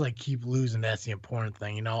as long as I keep losing, that's the important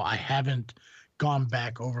thing. I haven't gone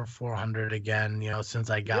back over 400 again, since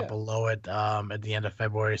I got below it at the end of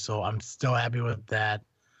February. So I'm still happy with that.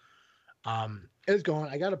 It's going.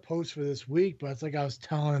 I got a post for this week, but it's like I was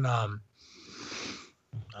telling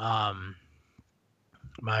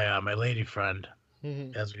my lady friend,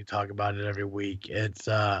 as we talk about it every week. It's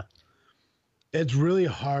really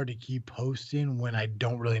hard to keep posting when I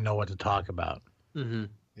don't really know what to talk about. Mm-hmm.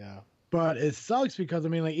 Yeah. But it sucks because I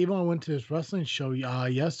mean, like, even when I went to this wrestling show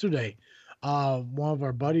yesterday, one of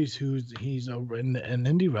our buddies he's an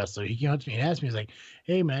indie wrestler, he came up to me and asked me, he's like,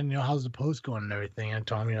 hey man, how's the post going and everything? And I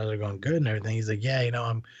told him, they're going good and everything. He's like, yeah,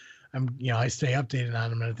 I'm I stay updated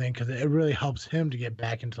on him and everything, because it really helps him to get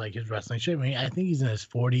back into like his wrestling shape. I mean, I think he's in his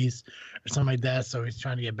 40s or something like that, so he's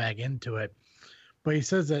trying to get back into it. But he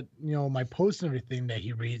says that, my posts and everything that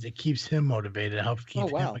he reads, it keeps him motivated. It helps keep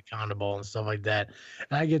him accountable and stuff like that.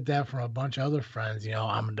 And I get that from a bunch of other friends.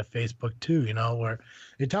 I'm into Facebook too, where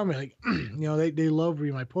they tell me like, they love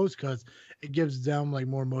reading my posts because it gives them like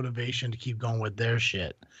more motivation to keep going with their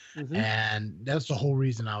shit. Mm-hmm. And that's the whole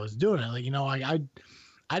reason I was doing it. Like,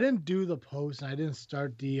 I didn't do the post and I didn't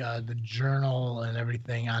start the journal and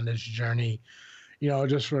everything on this journey,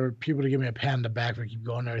 just for people to give me a pat on the back for keep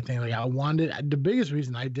going and everything. Like, I wanted, the biggest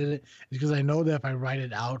reason I did it is because I know that if I write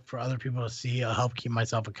it out for other people to see, it'll help keep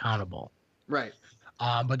myself accountable. Right.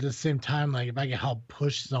 But at the same time, like, if I can help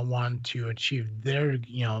push someone to achieve their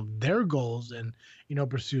goals and,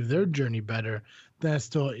 pursue their journey better, then it's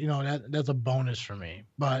still, that's a bonus for me.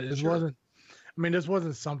 But this wasn't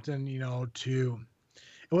something,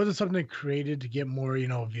 it wasn't something created to get more,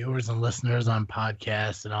 viewers and listeners on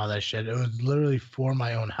podcasts and all that shit. It was literally for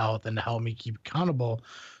my own health and to help me keep accountable.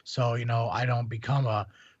 So, I don't become a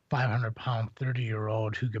 500-pound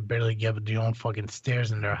 30-year-old who could barely get up the own fucking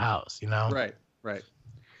stairs in their house, Right.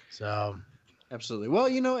 So. Absolutely. Well,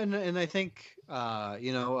 and I think,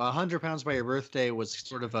 100 pounds by your birthday was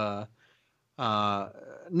sort of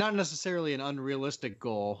not necessarily an unrealistic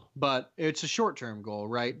goal, but it's a short-term goal,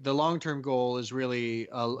 right? The long-term goal is really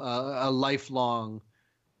a lifelong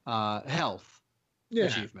health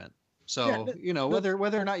achievement. So, whether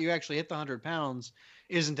or not you actually hit the 100 pounds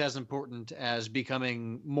isn't as important as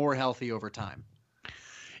becoming more healthy over time.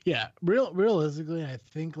 Yeah, realistically, I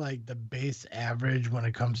think like the base average when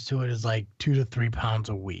it comes to it is like 2 to 3 pounds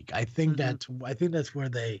a week. I think that's where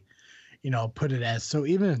they, put it as. So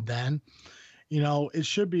even then, it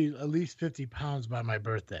should be at least 50 pounds by my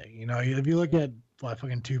birthday. If you look at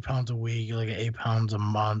fucking 2 pounds a week, you look at 8 pounds a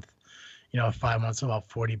month, 5 months, about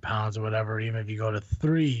 40 pounds or whatever. Even if you go to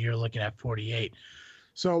 3, you're looking at 48.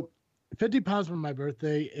 So 50 pounds for my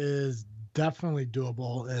birthday is definitely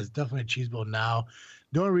doable. And it's definitely achievable now.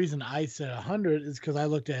 The only reason I said 100 is because I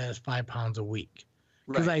looked at it as 5 pounds a week.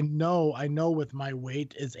 Because I know with my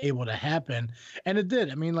weight it's able to happen. And it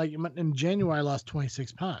did. I mean, like in January, I lost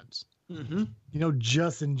 26 pounds. Mm-hmm.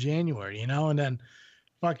 Just in January, and then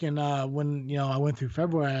fucking when I went through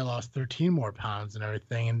February, I lost 13 more pounds and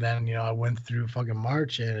everything, and then I went through fucking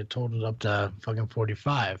March and it totaled up to fucking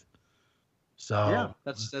 45. So yeah,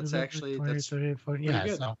 that's actually 20, that's 30, 40, yeah.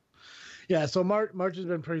 Good. So March has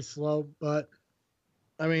been pretty slow, but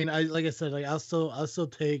I mean, like I said, like I'll still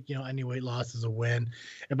take any weight loss as a win.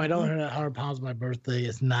 If I don't hit 100 pounds on my birthday,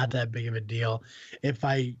 it's not that big of a deal. If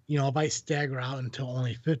I stagger out until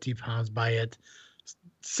only 50 pounds by it,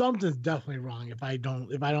 something's definitely wrong. If I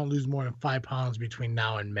don't lose more than 5 pounds between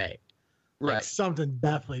now and May, like something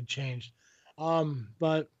definitely changed.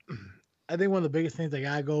 But I think one of the biggest things I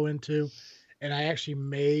gotta go into, and I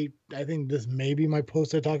think this may be my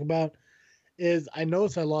post I talk about, is I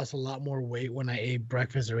noticed I lost a lot more weight when I ate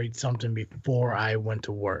breakfast or ate something before I went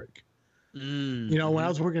to work. When I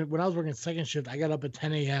was working second shift, I got up at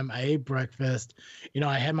 10 a.m. I ate breakfast.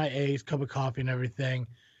 I had my eggs, cup of coffee, and everything,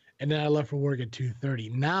 and then I left for work at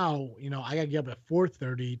 2:30. Now, I got to get up at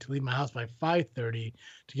 4:30 to leave my house by 5:30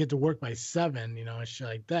 to get to work by 7. And shit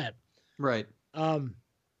like that. Right. I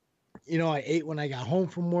ate when I got home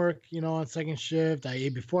from work. On second shift, I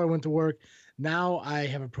ate before I went to work. Now I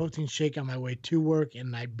have a protein shake on my way to work,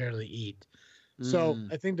 and I barely eat. So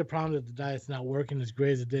I think the problem that the diet's not working as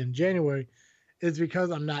great as it did in January is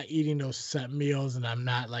because I'm not eating those set meals, and I'm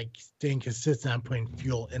not like staying consistent. I'm putting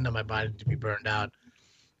fuel into my body to be burned out.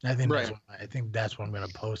 I think that's what I'm going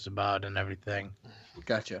to post about and everything.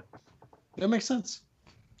 Gotcha. That makes sense.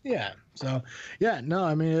 Yeah. So, no,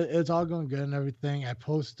 I mean, it's all going good and everything. I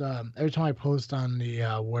post, every time I post on the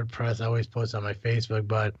WordPress, I always post on my Facebook.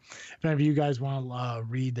 But if any of you guys want to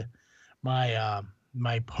read my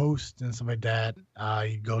my post and stuff like that,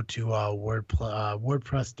 you go to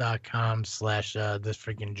WordPress.com/this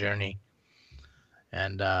freaking journey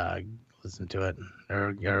and listen to it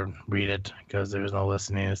or read it, because there's no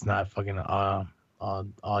listening. It's not fucking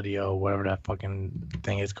audio, whatever that fucking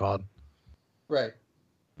thing is called. Right.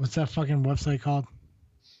 What's that fucking website called?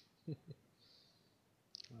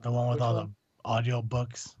 The one with all the audio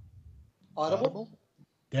books. Audible?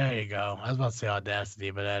 There you go. I was about to say Audacity,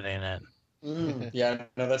 but that ain't it. Yeah,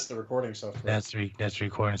 no, that's the recording software. That's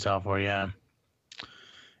recording software, yeah.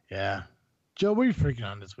 Yeah. Joe, what are you freaking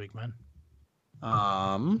on this week, man?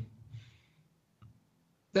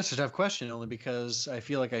 That's a tough question, only because I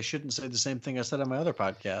feel like I shouldn't say the same thing I said on my other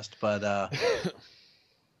podcast, but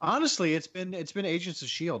honestly, it's been Agents of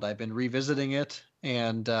S.H.I.E.L.D. I've been revisiting it,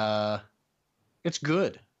 and it's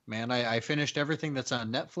good, man. I finished everything that's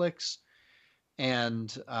on Netflix,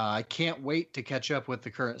 and I can't wait to catch up with the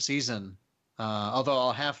current season, although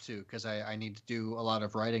I'll have to, because I need to do a lot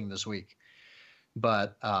of writing this week.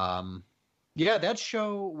 But that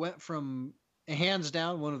show went from hands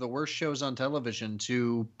down one of the worst shows on television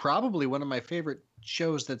to probably one of my favorite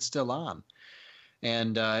shows that's still on.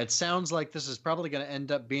 And it sounds like this is probably going to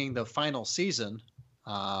end up being the final season,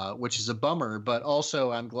 which is a bummer, but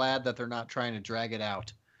also I'm glad that they're not trying to drag it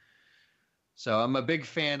out. So I'm a big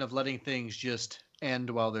fan of letting things just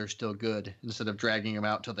end while they're still good instead of dragging them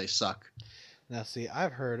out till they suck. Now, see,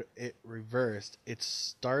 I've heard it reversed. It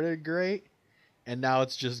started great, and now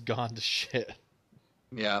it's just gone to shit.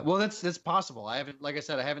 Yeah, well, that's possible. Like I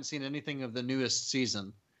said, I haven't seen anything of the newest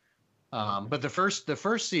season. But the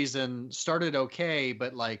first season started okay,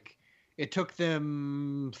 but like it took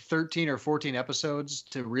them 13 or 14 episodes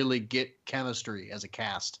to really get chemistry as a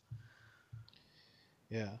cast.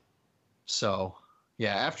 Yeah. So,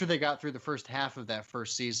 yeah, after they got through the first half of that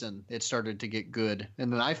first season, it started to get good.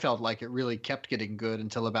 And then I felt like it really kept getting good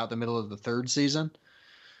until about the middle of the third season.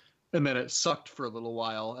 And then it sucked for a little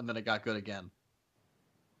while, and then it got good again.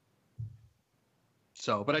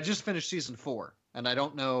 So, but I just finished season 4. and I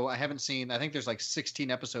don't know. I haven't seen. I think there's like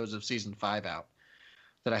 16 episodes of season 5 out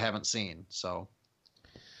that I haven't seen. So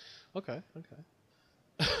Okay.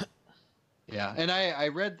 yeah, and I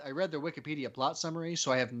read their Wikipedia plot summary,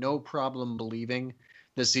 so I have no problem believing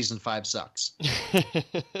that season 5 sucks.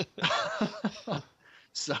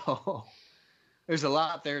 So there's a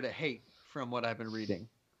lot there to hate from what I've been reading,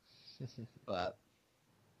 but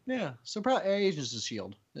yeah. So probably Agents of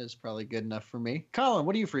Shield is probably good enough for me. Colin,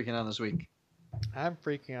 what are you freaking on this week? I'm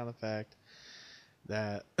freaking on the fact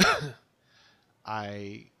that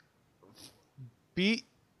I beat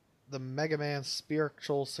the Mega Man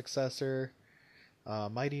spiritual successor,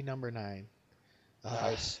 Mighty Number 9.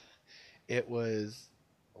 Nice. It was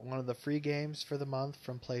one of the free games for the month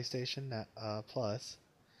from PlayStation Plus,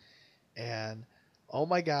 and oh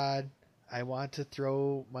my god, I want to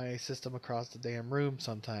throw my system across the damn room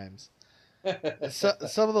sometimes.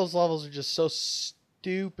 Some of those levels are just so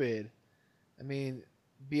stupid. I mean,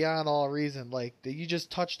 beyond all reason. Like you just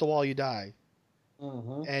touch the wall, you die,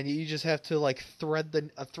 and you just have to like thread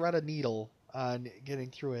a needle on getting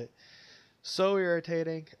through it. So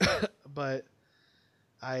irritating, but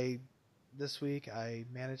this week I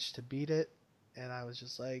managed to beat it, and I was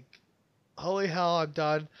just like, holy hell, I'm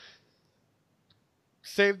done.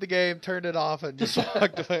 Saved the game, turned it off, and just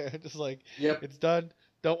walked away. Just like, yep, it's done.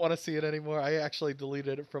 Don't want to see it anymore. I actually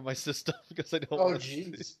deleted it from my system because I don't want to see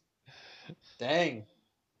it. Dang.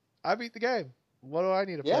 I beat the game. What do I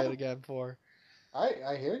need to play it again for?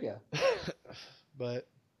 I hear you. But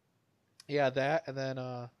yeah, that, and then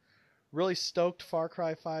really stoked Far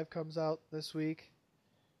Cry 5 comes out this week.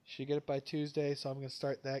 Should get it by Tuesday, so I'm going to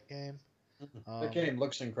start that game. That game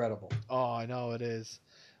looks incredible. Oh, I know it is.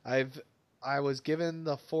 I was given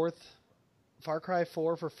the fourth Far Cry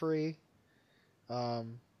 4 for free.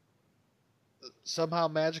 Somehow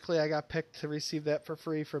magically I got picked to receive that for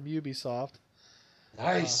free from Ubisoft.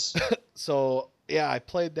 Nice. So yeah, I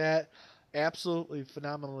played that. Absolutely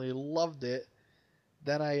phenomenally loved it.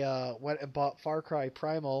 Then I went and bought Far Cry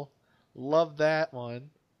Primal. Loved that one.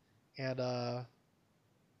 And I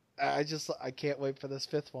can't wait for this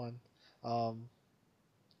fifth one.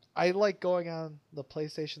 I like going on the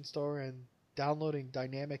PlayStation Store and downloading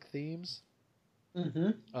dynamic themes.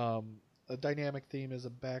 A dynamic theme is a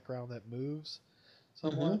background that moves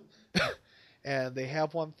somewhat. And they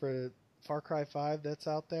have one for Far Cry 5 that's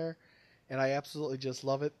out there, and I absolutely just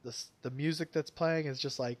love it. The music that's playing is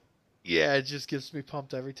just like, yeah, it just gets me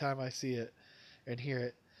pumped every time I see it and hear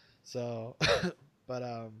it. So,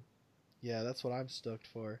 but yeah, that's what I'm stoked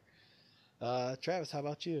for. Travis, how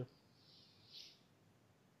about you?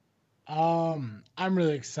 I'm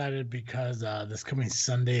really excited because this coming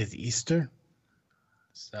Sunday is Easter.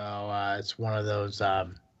 So it's one of those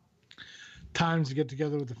times to get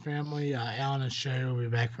together with the family. Alan and Sherry will be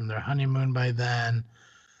back from their honeymoon by then.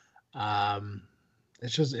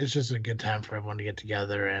 It's just a good time for everyone to get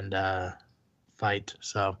together and fight.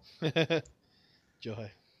 So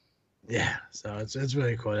Joy. Yeah, so it's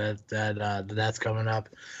really cool that's coming up.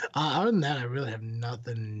 Other than that, I really have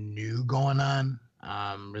nothing new going on.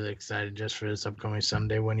 I'm really excited just for this upcoming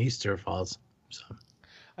Sunday when Easter falls. So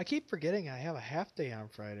I keep forgetting I have a half day on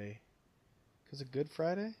Friday. Because of Good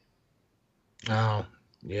Friday? Oh,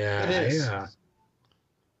 yeah. It is. I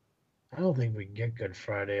don't think we get Good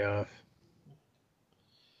Friday off.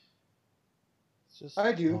 It's just,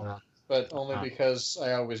 I do, but only because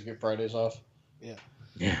I always get Fridays off. Yeah.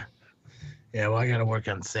 Yeah, well, I got to work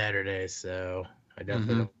on Saturday, so I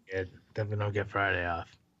definitely don't get Friday off.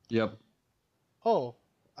 Yep. Oh,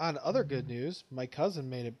 on other good news, my cousin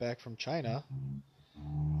made it back from China.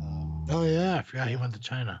 Oh, yeah, I forgot he went to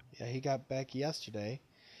China. Yeah, he got back yesterday.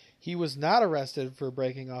 He was not arrested for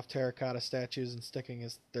breaking off terracotta statues and sticking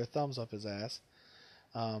their thumbs up his ass.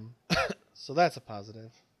 So that's a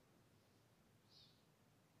positive.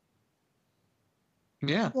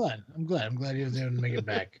 Yeah. I'm glad he was able to make it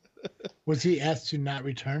back. Was he asked to not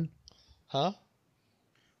return? Huh?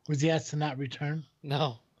 Was he asked to not return?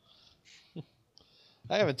 No.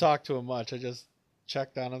 I haven't talked to him much. I just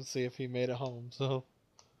checked on him to see if he made it home. So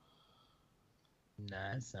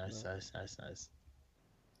Nice.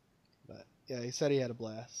 But yeah, he said he had a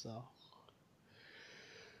blast. So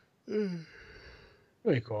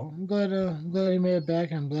very cool. I'm glad he made it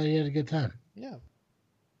back. I'm glad he had a good time. Yeah.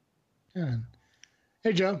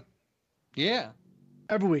 Hey, Joe. Yeah.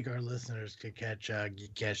 Every week, our listeners could catch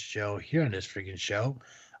Geekcast Joe here on this freaking show,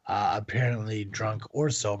 apparently drunk or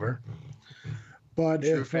sober. But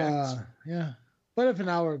True facts. if an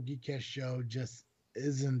hour of Geekcast Joe just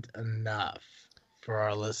isn't enough for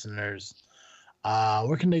our listeners,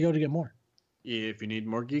 where can they go to get more? If you need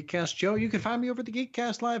more Geekcast Joe, you can find me over at the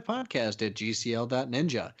Geekcast Live podcast at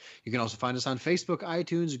gcl.ninja. You can also find us on Facebook,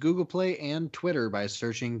 iTunes, Google Play, and Twitter by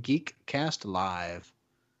searching Geekcast Live.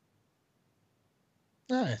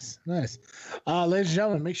 Nice. Ladies and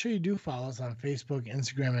gentlemen, make sure you do follow us on Facebook,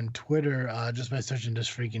 Instagram, and Twitter just by searching This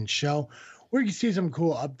Freaking Show, where you can see some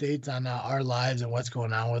cool updates on our lives and what's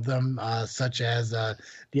going on with them, such as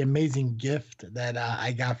the amazing gift that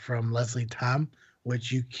I got from Leslie Tom,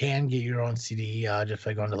 which you can get your own CD just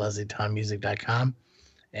by going to leslietommusic.com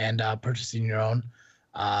and purchasing your own.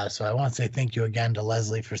 So I want to say thank you again to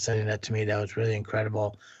Leslie for sending that to me. That was really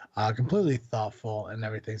incredible. Completely thoughtful and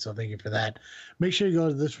everything. So thank you for that. Make sure you go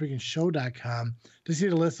to thisfreakingshow.com to see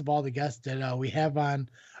the list of all the guests that we have on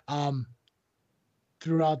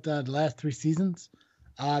throughout the last 3 seasons.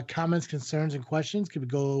 Comments, concerns, and questions can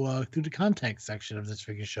go through the contact section of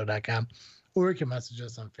thisfreakingshow.com, or you can message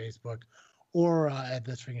us on Facebook or at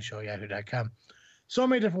thisfreakingshow@yahoo.com. So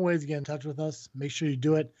many different ways to get in touch with us. Make sure you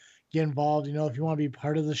do it. Get involved. You know, if you want to be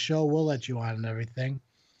part of the show, we'll let you on and everything.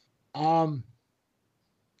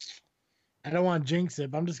 I don't want to jinx it,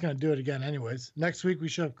 but I'm just going to do it again anyways. Next week, we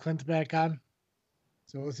should have Clint back on.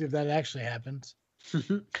 So we'll see if that actually happens.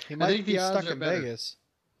 He might be stuck in Vegas.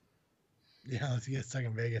 Yeah, let's get stuck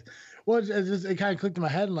in Vegas. Well, it kind of clicked in my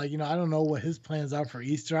head. Like, you know, I don't know what his plans are for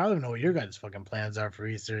Easter. I don't even know what your guys' fucking plans are for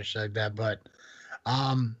Easter and shit like that. But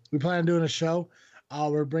we plan on doing a show.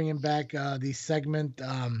 We're bringing back the segment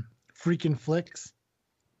Freaking Flicks.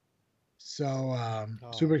 So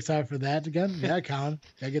super excited for that again. Yeah, Colin,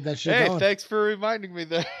 gotta get that shit going. Hey, thanks for reminding me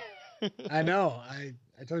there. I know. I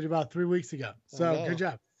told you about 3 weeks ago. So good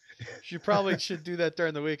job. You probably should do that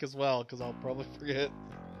during the week as well, because I'll probably forget.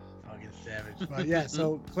 Fucking savage. But yeah,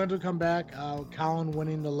 so Clint will come back. Colin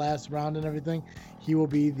winning the last round and everything. He will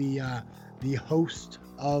be the host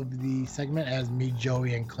of the segment as me,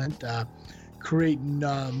 Joey, and Clint create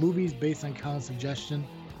movies based on Colin's suggestion.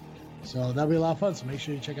 So that'll be a lot of fun. So make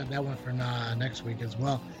sure you check out that one for next week as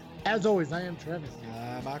well. As always, I am Travis.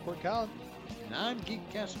 I'm Awkward Colin. And I'm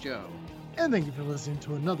Geekcast Joe. And thank you for listening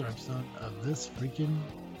to another episode of This Freaking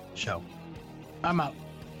Show. I'm out.